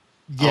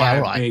 Yeah,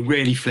 right. Being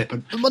really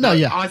flippant. Well, no,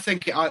 yeah. I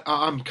think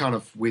I'm kind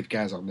of with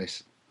Gaz on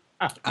this.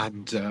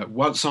 And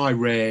once I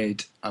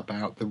read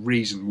about the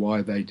reason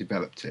why they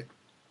developed it,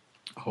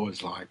 I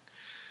was like,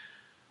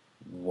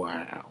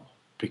 wow.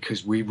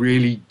 Because we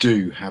really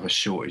do have a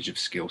shortage of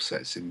skill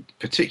sets,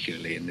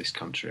 particularly in this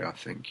country, I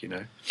think,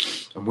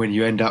 And when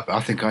you end up, I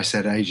think I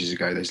said ages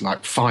ago, there's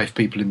like 5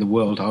 people in the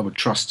world I would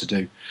trust to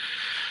do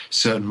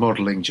certain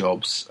modelling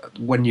jobs.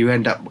 When you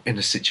end up in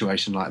a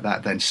situation like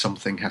that, then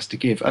something has to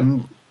give.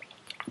 And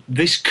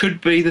this could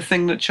be the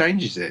thing that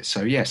changes it.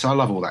 So, yes, I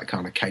love all that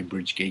kind of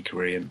Cambridge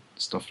geekery and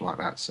stuff like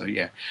that. So,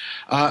 yeah.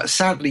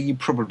 Sadly, you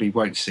probably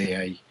won't see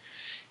a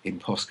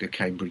Imposca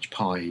Cambridge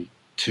Pi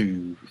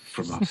 2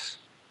 from us.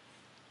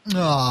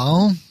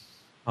 Oh,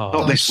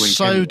 not this week.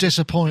 So anyway.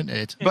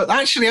 Disappointed. But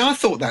actually, I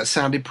thought that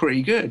sounded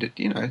pretty good.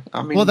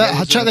 I mean,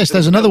 well, check this.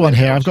 There's another one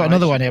here. I've got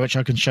another one here which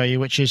I can show you,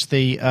 which is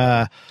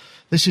the.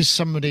 This is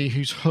somebody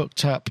who's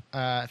hooked up.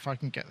 If I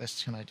can get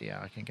this to an idea,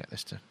 I can get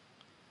this to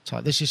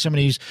type. This is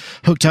somebody who's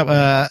hooked up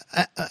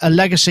a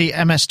legacy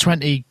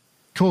MS-20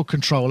 chord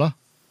controller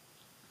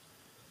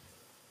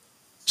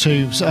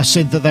to a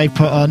synth that they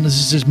put on.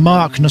 This is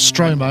Mark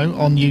Nostromo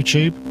on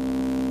YouTube.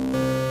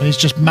 And he's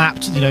just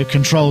mapped,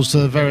 controls to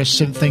the various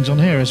synth things on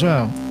here as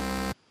well.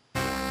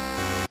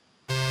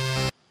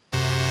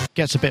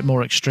 Gets a bit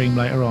more extreme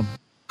later on.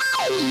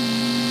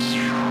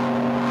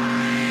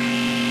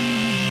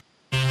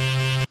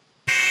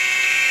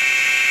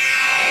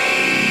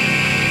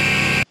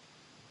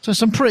 So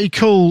some pretty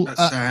cool...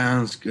 That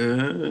sounds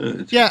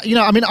good. Yeah,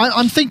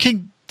 I'm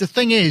thinking... The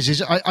thing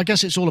is I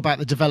guess it's all about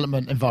the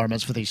development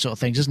environments for these sort of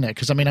things, isn't it?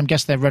 Because, I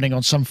guess they're running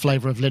on some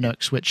flavour of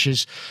Linux, which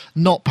is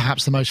not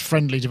perhaps the most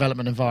friendly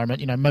development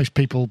environment. Most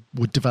people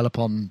would develop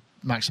on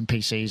Macs and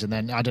PCs, and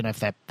then I don't know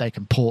if they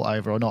can port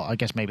over or not. I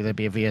guess maybe there'd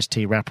be a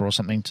VST wrapper or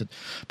something.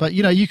 But,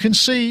 you can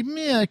see,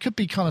 it could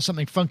be kind of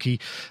something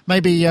funky.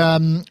 Maybe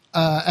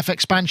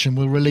FXpansion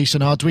will release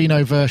an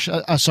Arduino version,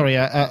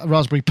 a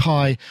Raspberry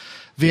Pi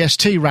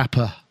VST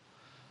wrapper.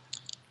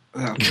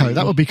 Okay,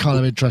 that would be kind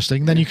of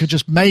interesting. Then you could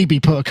just maybe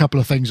put a couple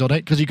of things on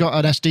it because you got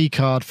an SD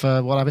card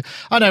for whatever.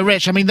 I know,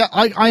 Rich.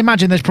 I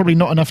imagine there's probably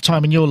not enough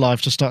time in your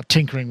life to start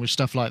tinkering with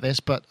stuff like this,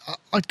 but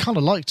I'd kind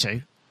of like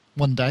to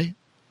one day.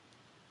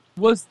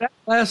 Was that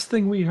last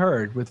thing we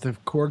heard with the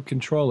chord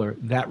controller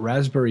that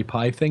Raspberry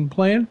Pi thing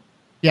playing?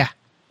 Yeah,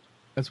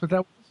 that's what that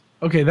was.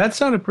 Okay, that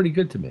sounded pretty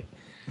good to me.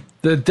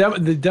 The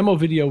demo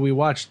video we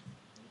watched.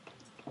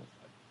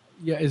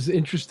 Yeah, it's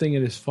interesting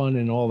and it's fun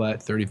and all that.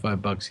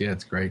 $35, yeah,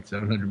 it's great.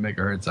 700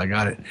 megahertz, I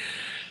got it.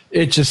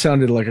 It just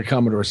sounded like a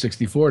Commodore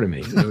 64 to me.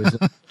 It was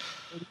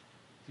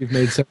you've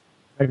made 700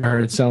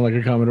 megahertz sound like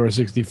a Commodore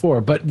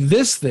 64, but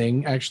this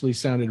thing actually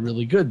sounded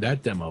really good.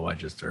 That demo I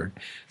just heard,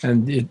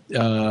 and it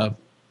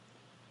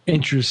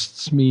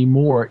interests me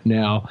more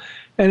now.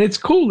 And it's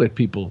cool that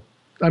people.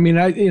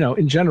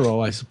 In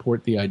general, I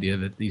support the idea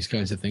that these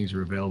kinds of things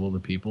are available to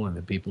people and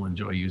that people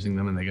enjoy using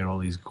them, and they got all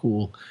these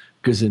cool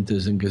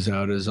Gazintas and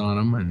Gazautas on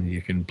them, and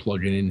you can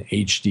plug it in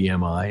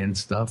HDMI and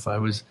stuff. I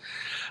was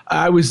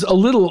a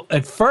little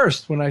at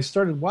first when I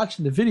started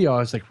watching the video. I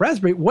was like,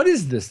 Raspberry, what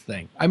is this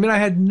thing? I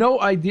had no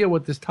idea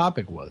what this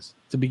topic was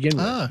to begin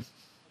with.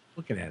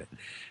 Looking at it,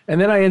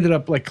 and then I ended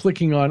up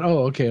clicking on.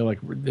 Oh, okay.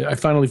 I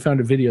finally found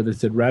a video that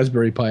said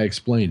Raspberry Pi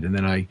Explained, and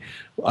then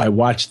I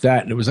watched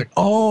that, and it was like,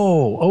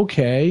 oh,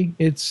 okay,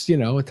 it's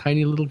a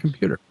tiny little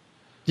computer.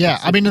 Yeah,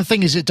 the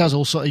thing is, it does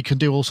also. You can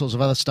do all sorts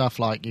of other stuff,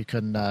 like you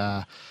can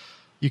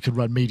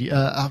run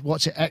media.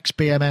 What's it?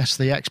 XBMS,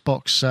 the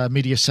Xbox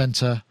Media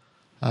Center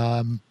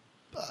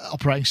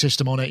operating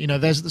system on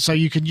it. So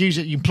you can use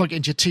it. You can plug it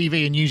into your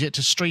TV and use it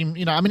to stream.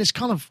 It's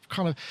kind of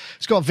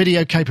it's got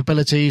video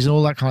capabilities and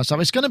all that kind of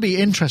stuff. It's going to be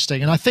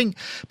interesting, and I think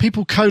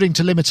people coding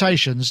to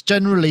limitations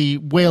generally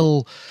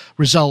will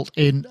result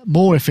in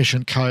more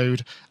efficient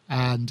code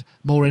and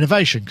more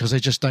innovation because they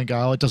just don't go,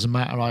 oh, it doesn't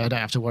matter, I don't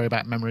have to worry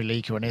about memory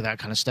leak or any of that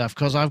kind of stuff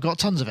because I've got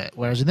tons of it.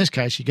 Whereas in this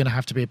case, you're going to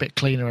have to be a bit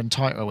cleaner and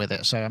tighter with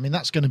it. So,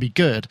 that's going to be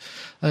good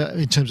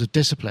in terms of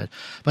discipline.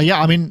 But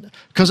yeah,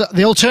 because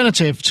the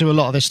alternative to a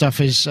lot of this stuff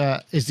is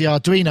the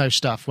Arduino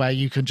stuff where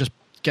you can just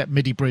get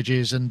MIDI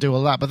bridges and do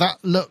all that. But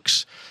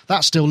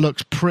that still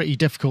looks pretty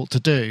difficult to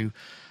do.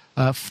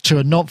 For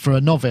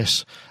a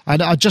novice,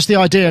 and just the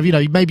idea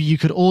of maybe you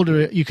could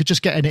order it, you could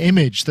just get an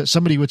image that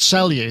somebody would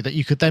sell you that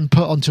you could then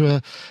put onto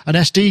an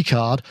SD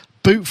card,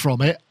 boot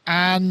from it,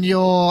 and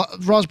your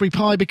Raspberry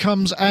Pi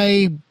becomes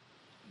a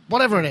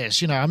whatever it is.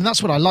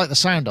 That's what I like the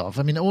sound of.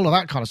 All of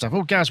that kind of stuff.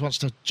 Oh, Gaz wants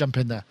to jump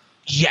in there.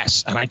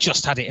 Yes, and I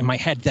just had it in my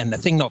head then. The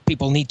thing that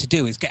people need to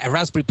do is get a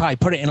Raspberry Pi,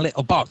 put it in a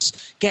little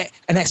box, get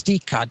an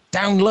SD card,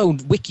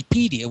 download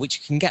Wikipedia, which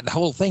you can get the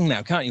whole thing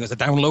now, can't you? It's a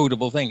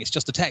downloadable thing. It's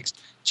just a text.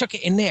 Chuck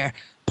it in there,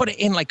 put it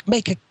in,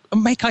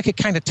 make like a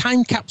kind of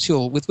time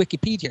capsule with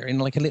Wikipedia in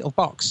like a little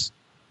box.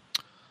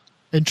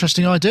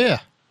 Interesting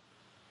idea.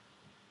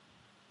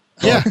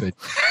 Yeah.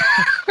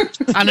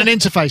 And an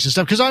interface and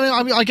stuff, because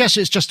I guess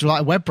it's just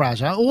like a web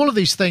browser. All of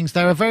these things,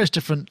 there are various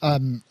different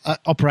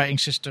operating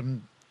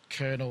system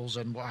kernels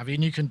and what have you,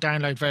 and you can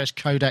download various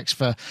codecs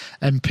for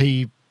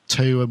MP2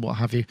 and what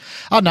have you.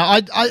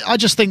 I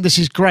just think this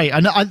is great,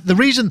 and the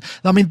reason,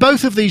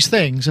 both of these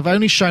things have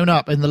only shown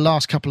up in the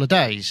last couple of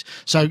days,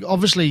 so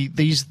obviously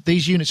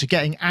these units are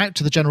getting out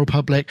to the general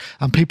public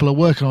and people are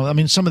working on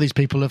it. Some of these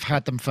people have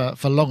had them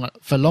for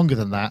longer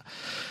than that.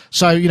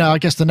 So I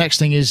guess the next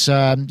thing is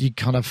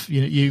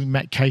you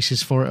make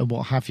cases for it and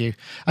what have you,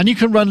 and you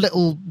can run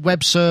little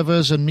web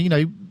servers, and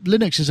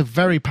Linux is a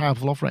very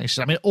powerful operating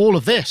system. All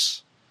of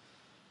this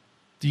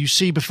you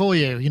see before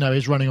you,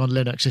 is running on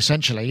Linux,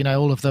 essentially.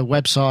 All of the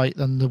website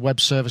and the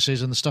web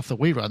services and the stuff that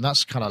we run,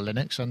 that's kind of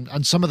Linux.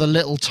 And some of the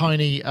little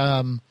tiny,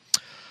 I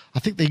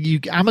think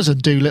Amazon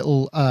do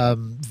little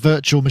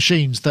virtual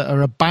machines that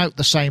are about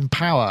the same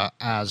power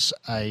as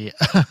a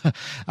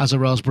as a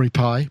Raspberry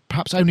Pi,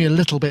 perhaps only a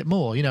little bit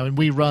more, and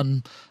we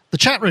run, the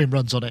chat room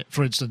runs on it,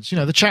 for instance.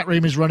 The chat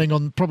room is running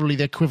on probably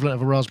the equivalent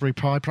of a Raspberry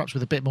Pi, perhaps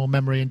with a bit more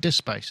memory and disk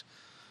space.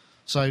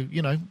 So,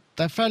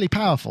 they're fairly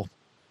powerful.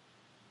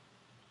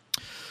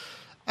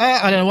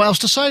 I don't know what else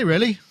to say,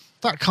 really.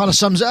 That kind of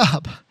sums it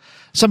up.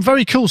 Some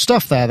very cool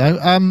stuff there,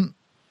 though.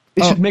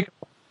 They should make.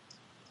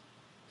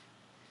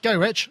 Go,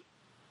 Rich.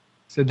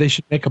 Said they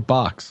should make a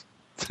box.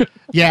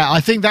 Yeah, I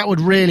think that would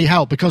really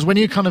help, because when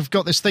you kind of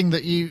got this thing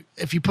that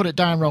if you put it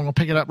down wrong or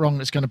pick it up wrong,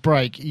 it's going to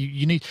break.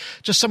 You need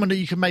just someone that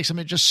you can make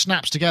something that just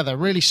snaps together.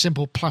 Really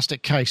simple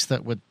plastic case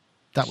that would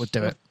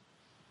do it.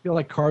 I feel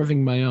like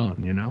carving my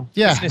own,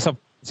 Yeah.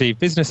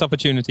 Business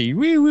opportunity.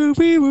 Wee woo,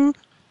 wee woo.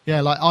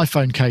 Yeah, like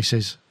iPhone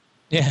cases.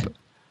 Yeah.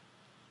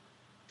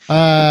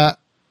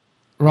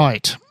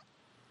 Right.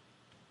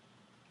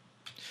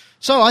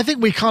 So I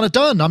think we're kind of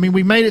done.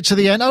 We made it to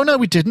the end. Oh, no,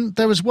 we didn't.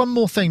 There was one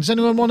more thing. Does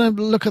anyone want to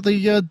look at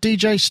the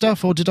DJ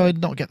stuff, or did I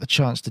not get the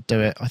chance to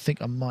do it? I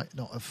think I might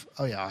not have.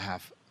 Oh, yeah, I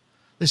have.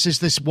 This is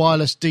this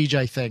wireless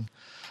DJ thing,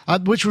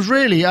 which was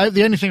really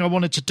the only thing I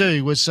wanted to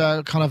do was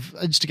kind of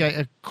instigate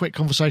a quick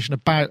conversation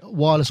about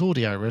wireless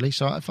audio, really.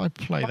 So if I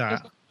play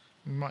that,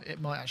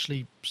 it might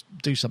actually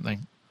do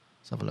something.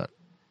 Let's have a look.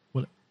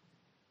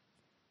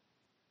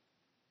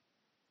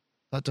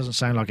 That doesn't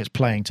sound like it's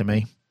playing to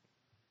me.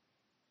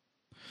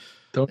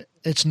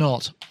 It's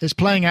not. It's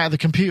playing out of the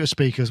computer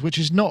speakers, which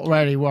is not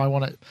really where I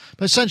want it.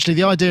 But essentially,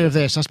 the idea of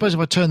this, I suppose if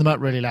I turn them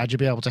up really loud, you'll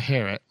be able to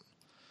hear it.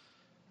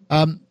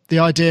 The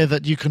idea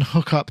that you can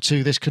hook up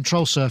to this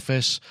control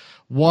surface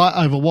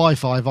over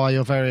Wi-Fi via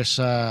your various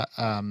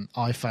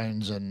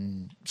iPhones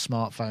and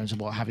smartphones and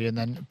what have you, and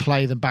then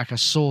play them back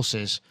as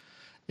sources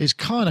is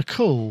kind of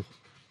cool.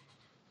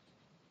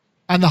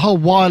 And the whole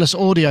wireless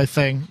audio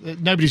thing,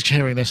 nobody's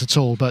hearing this at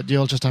all, but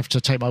you'll just have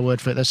to take my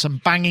word for it. There's some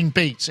banging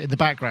beats in the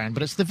background,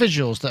 but it's the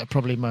visuals that are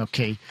probably more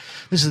key.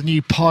 This is the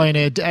new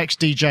Pioneer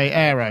XDJ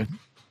Aero.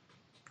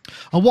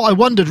 And what I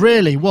wondered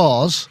really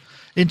was,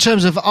 in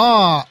terms of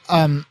our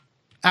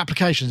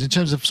applications, in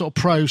terms of sort of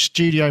pro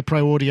studio,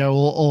 pro audio,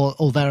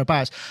 or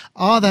thereabouts,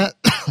 are there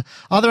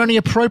any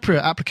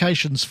appropriate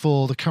applications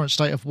for the current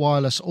state of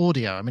wireless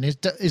audio?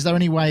 Is there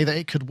any way that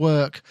it could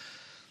work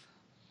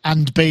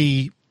and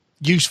be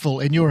useful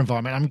in your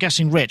environment? I'm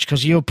guessing, Rich,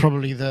 because you're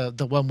probably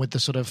the one with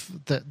the sort of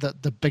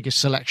the biggest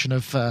selection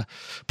of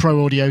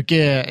pro audio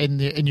gear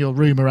in your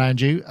room around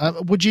you.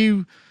 Would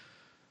you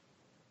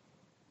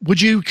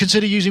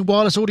consider using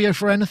wireless audio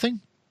for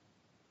anything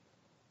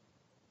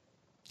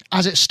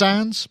as it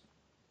stands?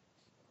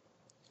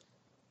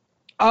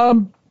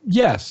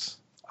 Yes,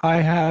 I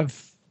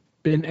have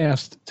been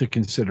asked to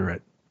consider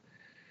it.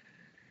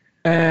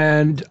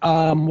 And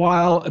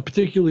while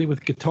particularly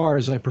with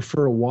guitars, I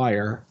prefer a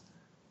wire.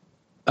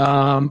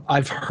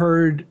 I've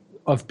heard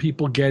of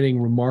people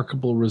getting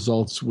remarkable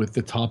results with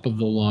the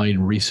top-of-the-line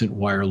recent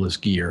wireless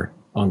gear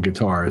on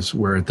guitars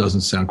where it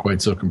doesn't sound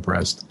quite so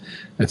compressed,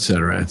 et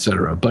cetera, et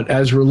cetera. But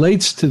as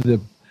relates to the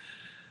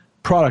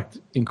product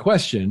in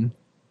question,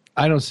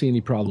 I don't see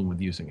any problem with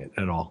using it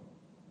at all.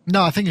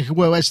 No, I think it could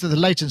work. It's the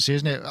latency,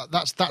 isn't it?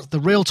 That's the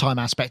real-time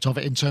aspect of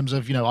it, in terms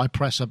of, I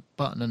press a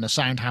button and the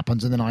sound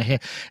happens and then I hear.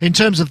 In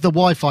terms of the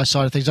Wi-Fi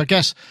side of things, I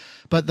guess,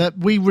 but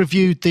we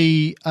reviewed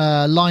the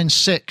Line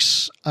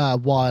 6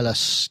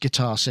 wireless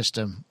guitar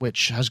system,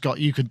 which has got,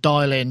 you could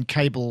dial in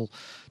cable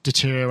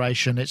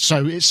deterioration. It's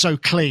so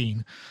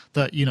clean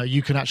that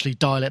you can actually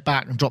dial it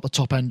back and drop the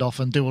top end off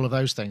and do all of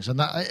those things. And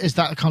is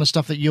that the kind of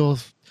stuff that you're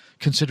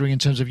considering in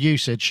terms of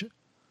usage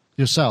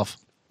yourself?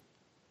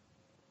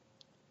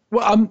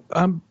 Well,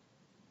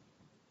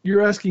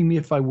 you're asking me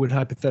if I would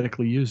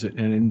hypothetically use it,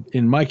 and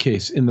in my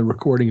case, in the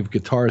recording of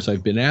guitars,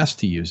 I've been asked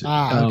to use it.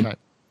 Okay.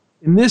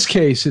 In this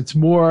case, it's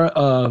more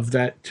of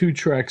that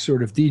 2-track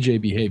sort of DJ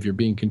behavior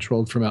being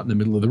controlled from out in the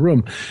middle of the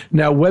room.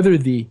 Now, whether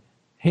the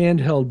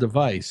handheld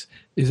device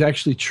is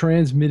actually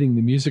transmitting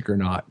the music or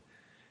not,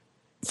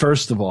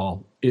 first of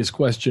all, is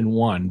question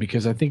one,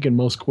 because I think in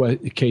most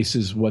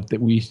cases what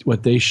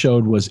they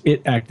showed was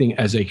it acting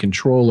as a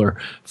controller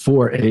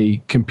for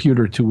a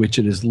computer to which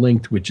it is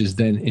linked, which is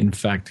then in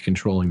fact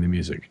controlling the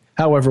music,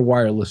 however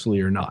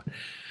wirelessly or not.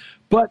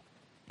 But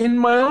in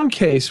my own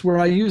case, where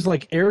I use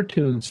like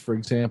AirTunes, for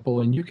example,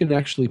 and you can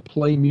actually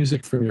play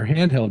music from your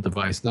handheld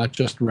device, not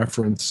just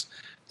reference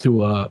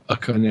to a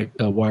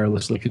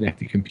wirelessly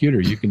connected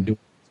computer. You can do it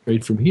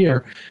straight from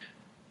here.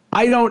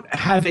 I don't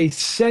have a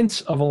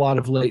sense of a lot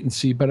of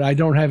latency, but I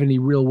don't have any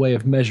real way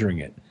of measuring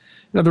it.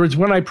 In other words,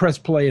 when I press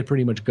play, it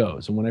pretty much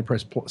goes, and when I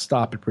press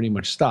stop, it pretty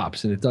much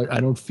stops, and I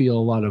don't feel a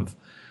lot of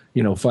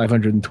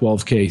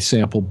 512K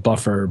sample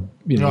buffer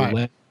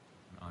Right.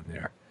 on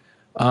there.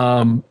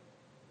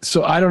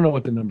 So I don't know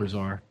what the numbers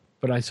are,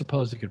 but I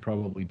suppose it could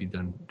probably be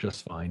done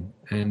just fine.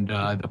 And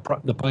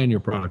the Pioneer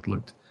product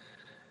looked,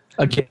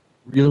 again,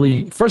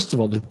 really, first of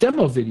all, the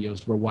demo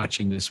videos we're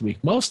watching this week,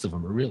 most of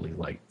them are really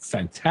like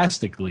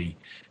fantastically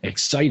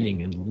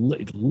exciting and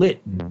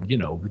lit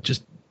and,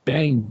 just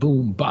bang,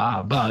 boom,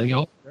 ba,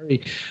 ba.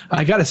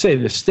 I got to say,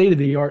 the state of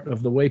the art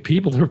of the way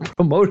people are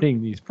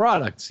promoting these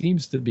products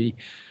seems to be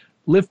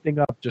lifting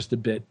up just a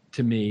bit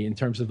to me in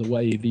terms of the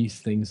way these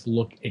things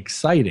look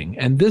exciting.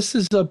 And this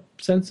is a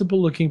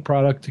sensible looking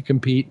product to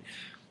compete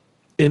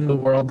in the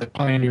world that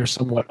Pioneer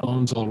somewhat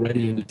owns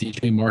already in the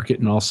DJ market,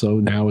 and also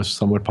now is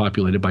somewhat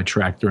populated by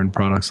Traktor and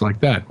products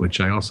like that, which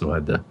I also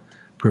had the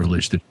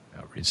privilege to check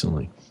out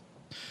recently.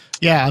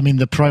 Yeah, I mean,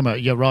 the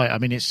promo, you're right. I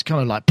mean, it's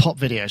kind of like pop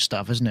video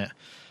stuff, isn't it?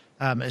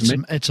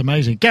 It's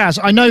amazing. Gaz,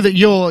 I know that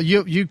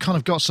you kind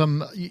of got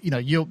some,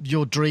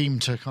 your dream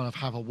to kind of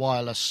have a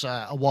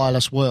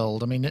wireless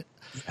world. I mean,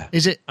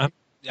 is it?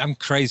 I'm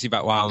crazy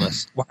about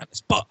wireless,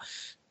 but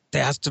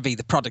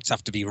the products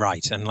have to be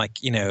right, and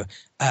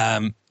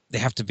they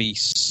have to be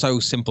so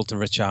simple to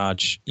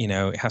recharge.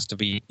 It has to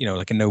be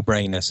like a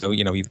no-brainer. So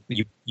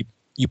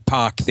you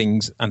park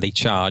things and they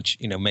charge.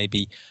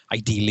 Maybe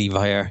ideally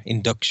via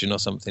induction or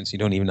something, so you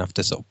don't even have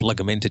to sort of plug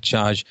them in to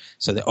charge.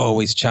 So they're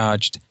always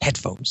charged.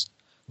 Headphones,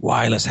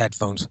 wireless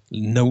headphones,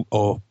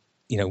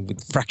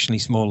 with fractionally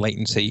small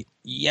latency.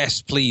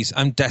 Yes, please.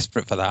 I'm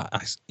desperate for that.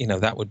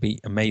 That would be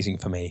amazing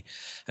for me,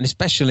 and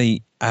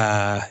especially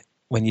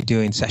when you're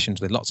doing sessions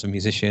with lots of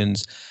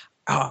musicians.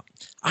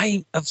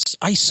 I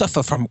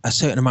suffer from a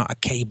certain amount of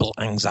cable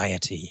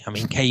anxiety. I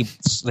mean,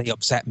 cables, they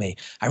upset me.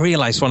 I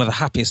realized one of the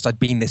happiest I'd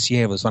been this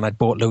year was when I'd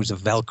bought loads of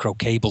Velcro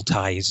cable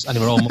ties, and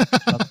they were almost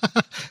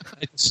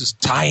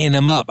just tying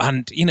them up.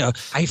 And,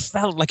 I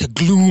felt like a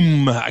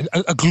gloom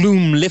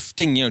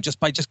lifting, just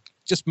by just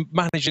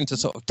managing to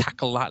sort of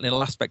tackle that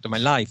little aspect of my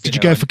life. Did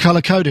you go for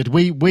color coded?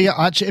 We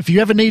actually, if you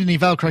ever need any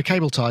Velcro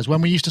cable ties,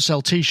 when we used to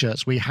sell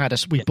T-shirts, we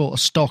bought a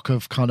stock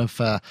of kind of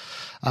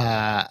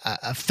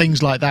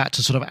things like that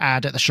to sort of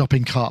add at the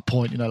shopping cart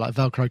point. Like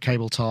Velcro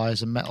cable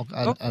ties and metal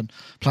and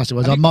plastic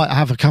ones. I might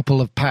have a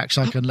couple of packs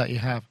I can let you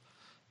have.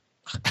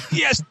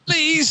 Yes,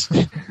 please.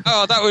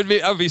 Oh,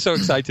 I'd be so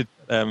excited.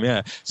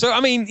 Yeah. So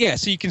I mean, yeah.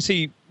 So you can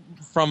see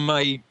from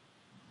my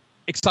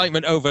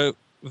excitement over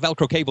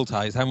Velcro cable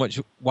ties how much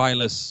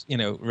wireless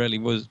really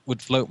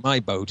would float my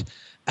boat.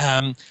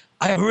 I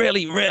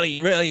really,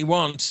 really, really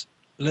want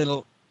a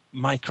little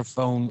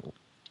microphone,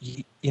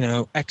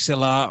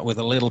 XLR with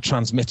a little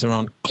transmitter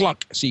on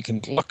clock, so you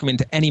can lock them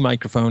into any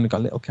microphone. Got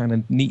a little kind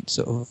of neat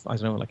sort of, I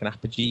don't know, like an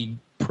Apogee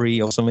Pre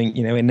or something,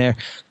 in there.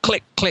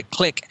 Click, click,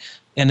 click,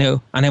 and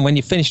then when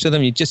you finish with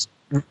them, you just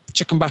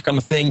chuck them back on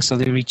the thing so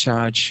they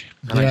recharge.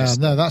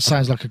 That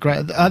sounds like a great.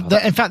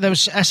 In fact, there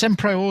was SM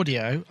Pro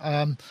Audio.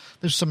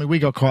 This is something we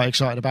got quite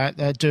excited about.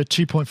 They do a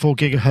 2.4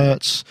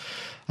 gigahertz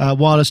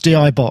wireless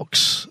DI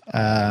box,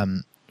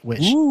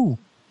 which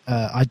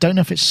I don't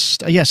know if it's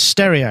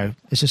stereo.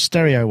 It's a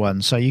stereo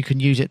one, so you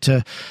can use it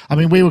to. I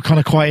mean, we were kind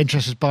of quite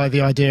interested by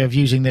the idea of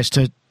using this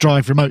to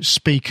drive remote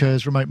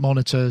speakers, remote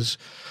monitors,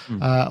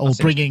 or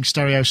bringing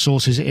stereo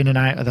sources in and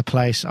out of the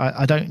place.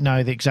 I don't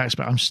know the exact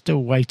spec. I'm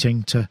still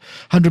waiting to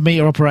 100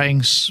 meter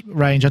operating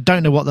range. I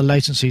don't know what the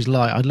latency is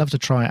like. I'd love to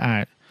try it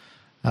out.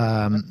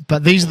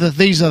 But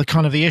these are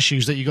kind of the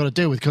issues that you got to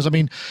deal with, because I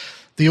mean,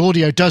 the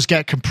audio does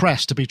get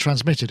compressed to be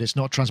transmitted. It's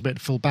not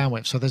transmitted full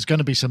bandwidth, so there's going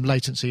to be some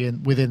latency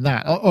within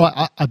that.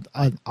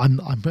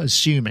 I'm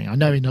assuming. I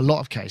know in a lot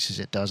of cases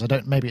it does.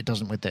 Maybe it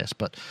doesn't with this,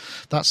 but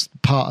that's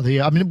part of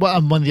the. I mean,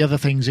 one of the other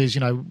things is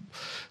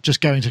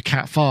just going to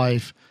Cat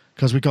 5,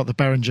 because we've got the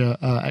Behringer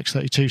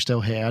X32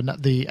 still here, and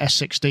the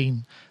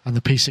S16 and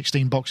the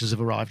P16 boxes have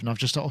arrived, and I've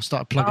just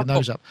started plugging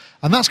those up.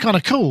 And that's kind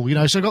of cool,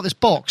 So I've got this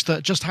box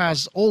that just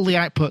has all the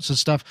outputs and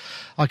stuff.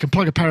 I can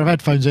plug a pair of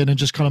headphones in and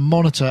just kind of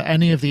monitor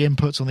any of the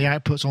inputs and the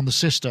outputs on the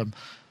system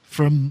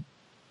from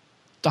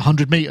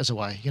 100 meters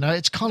away.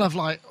 It's kind of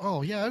like,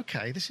 oh, yeah,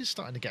 okay, this is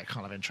starting to get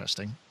kind of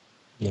interesting.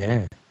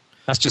 Yeah.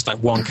 That's just like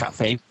one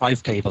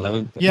Cat5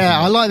 cable. Yeah,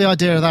 I like the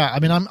idea of that. I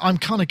mean, I'm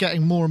kind of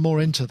getting more and more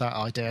into that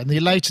idea. And the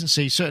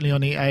latency, certainly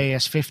on the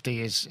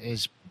AES-50,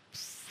 is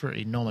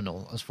pretty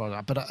nominal as far as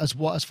that. But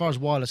as far as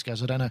wireless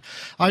goes, I don't know.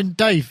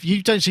 Dave,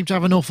 you don't seem to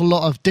have an awful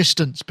lot of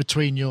distance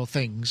between your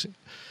things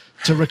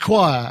to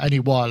require any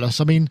wireless.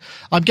 I mean,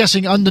 I'm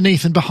guessing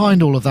underneath and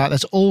behind all of that,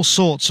 there's all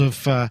sorts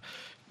of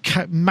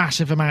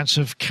massive amounts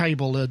of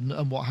cable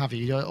and what have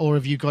you. Or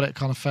have you got it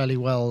kind of fairly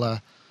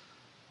well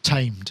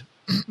tamed?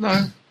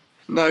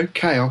 No,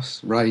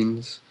 chaos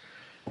reigns.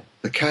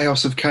 The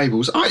chaos of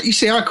cables.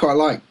 I quite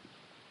like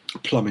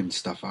plumbing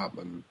stuff up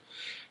and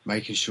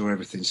making sure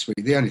everything's sweet.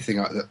 The only thing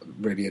that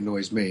really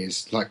annoys me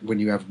is like when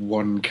you have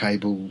one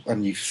cable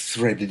and you've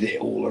threaded it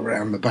all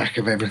around the back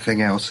of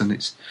everything else, and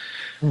it's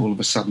all of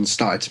a sudden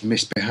started to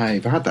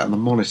misbehave. I had that on the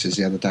monitors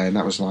the other day, and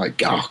that was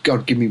like, oh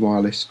God, give me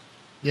wireless.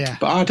 Yeah.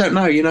 But I don't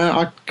know.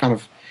 I kind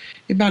of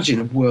imagine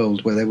a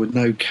world where there were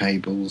no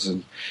cables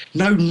and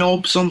no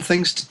knobs on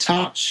things to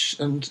touch,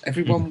 and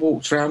everyone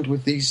walked around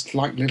with these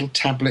like little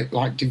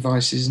tablet-like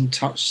devices and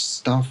touch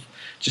stuff,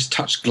 just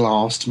touch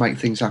glass to make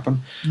things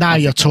happen. Now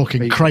you're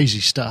talking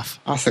crazy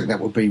stuff. I think that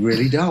would be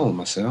really dull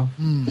myself.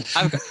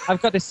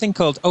 I've got this thing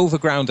called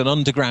overground and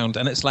underground,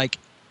 and it's like,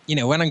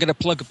 when I'm going to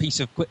plug a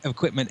piece of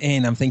equipment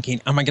in, I'm thinking,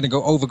 am I going to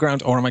go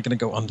overground or am I going to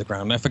go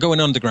underground? Now, if I go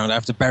in underground, I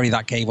have to bury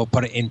that cable,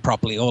 put it in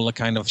properly, all the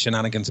kind of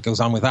shenanigans that goes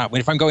on with that.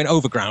 But if I'm going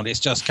overground, it's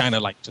just kind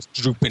of like just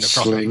drooping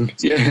across. Sling.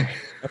 Yeah.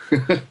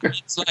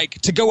 It's like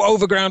to go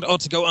overground or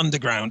to go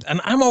underground. And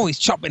I'm always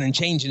chopping and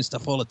changing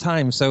stuff all the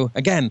time. So,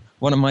 again,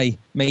 one of my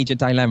major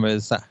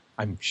dilemmas that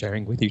I'm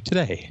sharing with you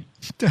today.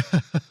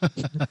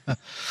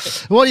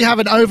 Well, you have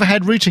an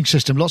overhead routing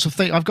system. Lots of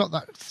things. I've got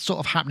that sort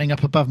of happening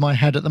up above my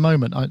head at the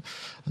moment. I don't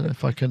know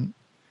if I can.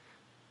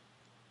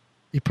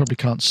 You probably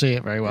can't see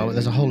it very well, but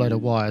there's a whole load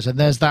of wires. And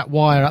there's that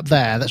wire up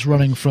there that's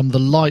running from the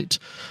light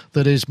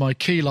that is my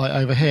key light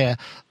over here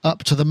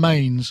up to the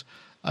mains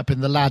up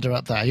in the ladder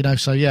up there,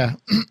 So, yeah,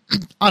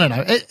 I don't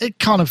know.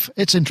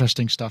 It's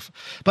interesting stuff.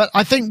 But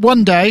I think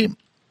one day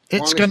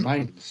it's going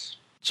to...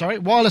 Sorry,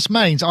 wireless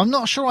mains. I'm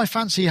not sure I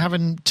fancy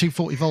having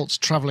 240 volts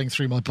travelling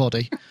through my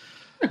body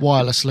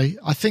wirelessly.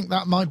 I think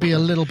that might be a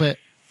little bit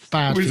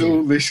bad with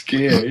all this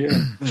gear,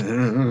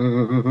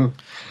 yeah.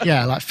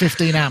 Yeah, like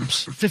 15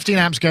 amps. 15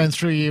 amps going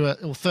through you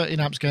or 13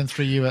 amps going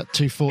through you at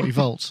 240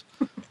 volts.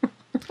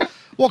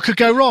 What could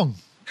go wrong?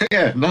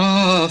 Yeah,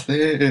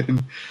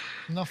 nothing.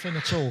 Nothing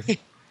at all.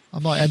 I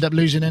might end up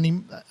losing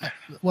any...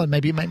 Well,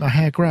 maybe it make my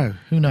hair grow.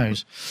 Who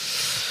knows?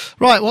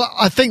 Right, well,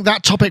 I think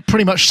that topic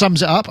pretty much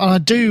sums it up. And I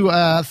do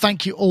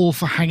thank you all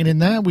for hanging in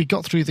there. We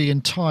got through the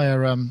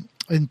entire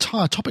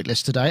topic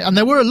list today. And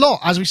there were a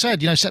lot. As we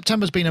said,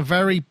 September's been a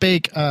very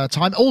big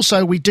time.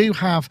 Also, we do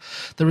have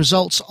the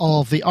results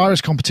of the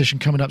Iris competition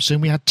coming up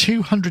soon. We had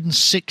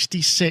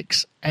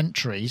 266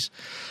 entries.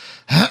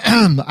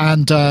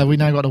 And we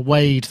now got to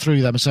wade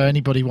through them. So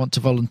anybody want to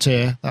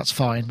volunteer, that's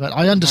fine. But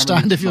I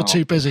understand if you're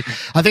too busy.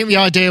 I think the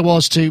idea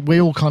was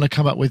we all kind of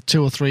come up with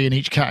 2 or 3 in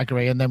each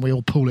category, and then we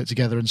all pool it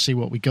together and see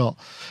what we got.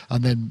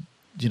 And then,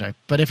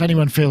 but if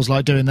anyone feels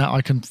like doing that,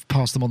 I can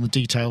pass them on the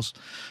details.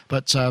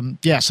 But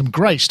yeah, some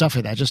great stuff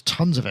in there, just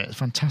tons of it. It's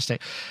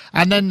fantastic.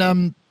 And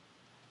then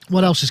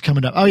what else is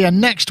coming up? Oh yeah,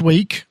 next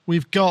week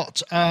we've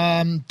got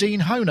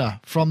Dean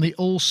Honer from the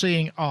All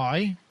Seeing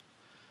Eye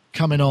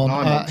coming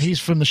on.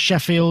 He's from the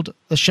Sheffield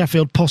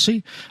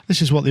Posse.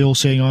 This is what the All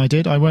Seeing Eye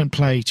did. I won't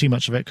play too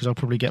much of it because I'll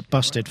probably get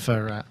busted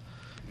for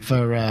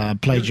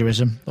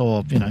plagiarism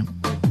or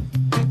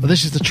But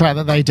this is the track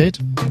that they did.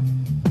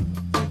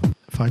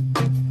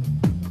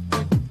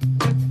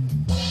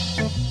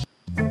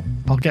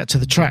 I'll get to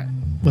the track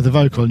with the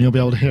vocal and you'll be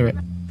able to hear it.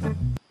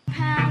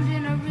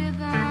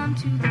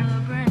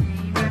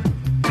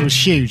 It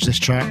was huge, this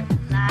track.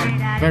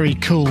 Very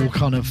cool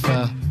kind of...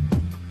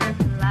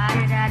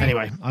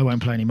 Anyway, I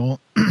won't play anymore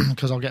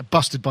because I'll get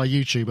busted by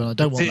YouTube and I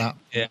don't want that.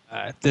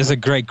 Yeah, there's a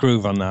great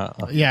groove on that.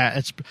 Yeah,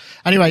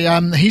 anyway,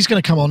 he's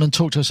going to come on and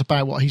talk to us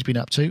about what he's been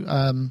up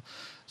to.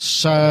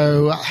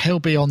 So he'll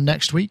be on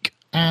next week.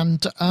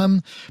 And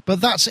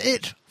but that's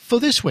it for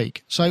this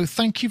week. So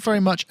thank you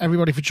very much,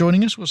 everybody, for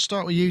joining us. We'll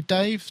start with you,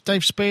 Dave.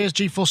 Dave Spears,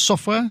 GeForce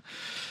Software.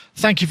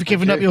 Thank you for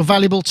giving up your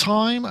valuable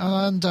time,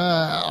 and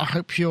I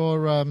hope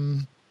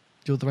the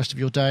rest of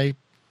your day,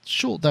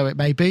 short though it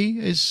may be,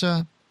 is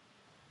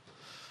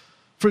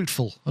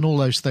fruitful and all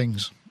those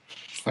things.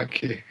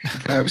 Thank you.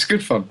 It was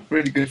good fun,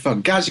 really good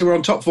fun. Gaz, you were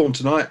on top form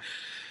tonight.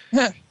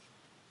 Yeah.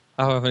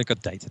 I'll have a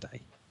good day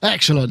today.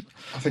 Excellent.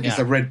 I think it's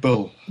the Red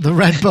Bull. The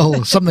Red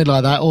Bull, something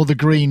like that, or the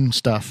green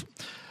stuff.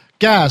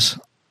 Gaz,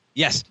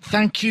 Yes.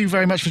 Thank you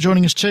very much for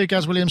joining us too,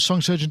 Gaz Williams,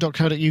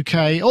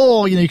 songsurgeon.co.uk.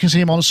 Or, you can see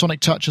him on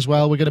Sonic Touch as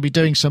well. We're going to be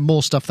doing some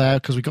more stuff there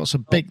because we've got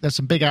there's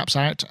some big apps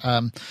out.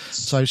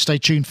 So stay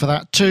tuned for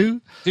that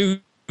too.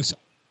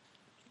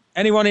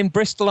 Anyone in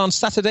Bristol on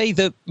Saturday?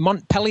 The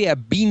Montpellier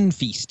Bean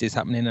Feast is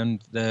happening,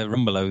 and the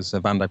Rumbelows,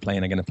 a band I play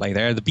in, are going to play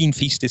there. The Bean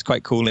Feast is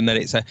quite cool in that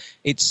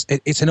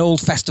it's an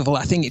old festival.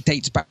 I think it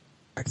dates back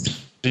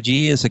 100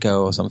 years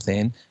ago or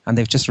something, and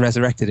they've just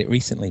resurrected it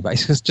recently. But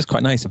it's just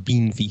quite nice, a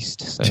bean feast.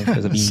 So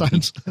there's a bean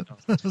feast.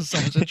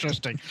 Sounds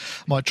interesting.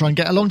 Might try and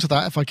get along to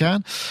that if I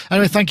can.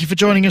 Anyway, thank you for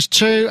joining us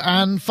too.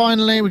 And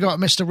finally, we got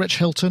Mr. Rich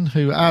Hilton,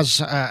 who,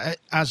 as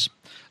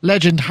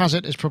legend has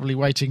it, is probably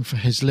waiting for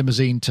his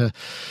limousine to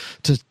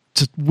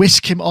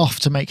whisk him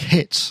off to make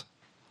hits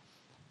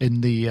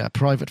in the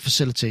private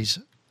facilities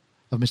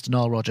of Mr.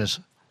 Nile Rodgers.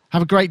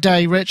 Have a great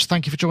day, Rich.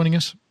 Thank you for joining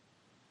us.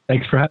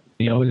 Thanks for having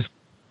me. Always.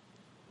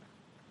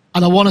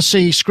 And I want to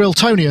see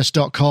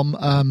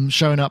Skrilltonius.com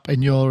showing up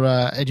in your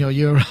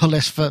URL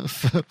list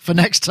for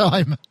next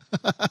time.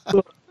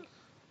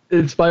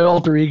 It's my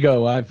alter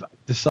ego. I've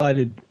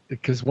decided,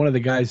 because one of the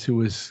guys who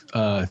was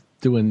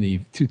doing the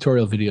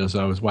tutorial videos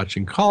I was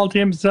watching called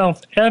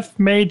himself F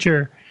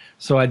major.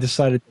 So I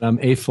decided I'm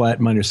A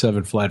flat minor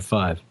 7 flat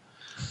 5.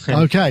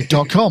 Okay,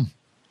 .com.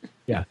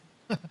 Yeah.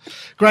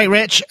 Great,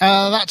 Rich.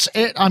 That's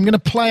it. I'm going to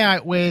play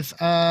out with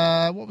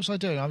what was I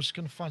doing? I was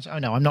going to find. Oh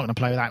no, I'm not going to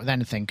play that with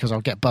anything because I'll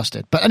get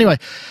busted. But anyway,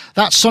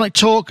 that's Sonic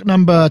Talk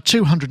number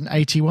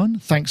 281.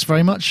 Thanks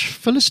very much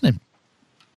for listening.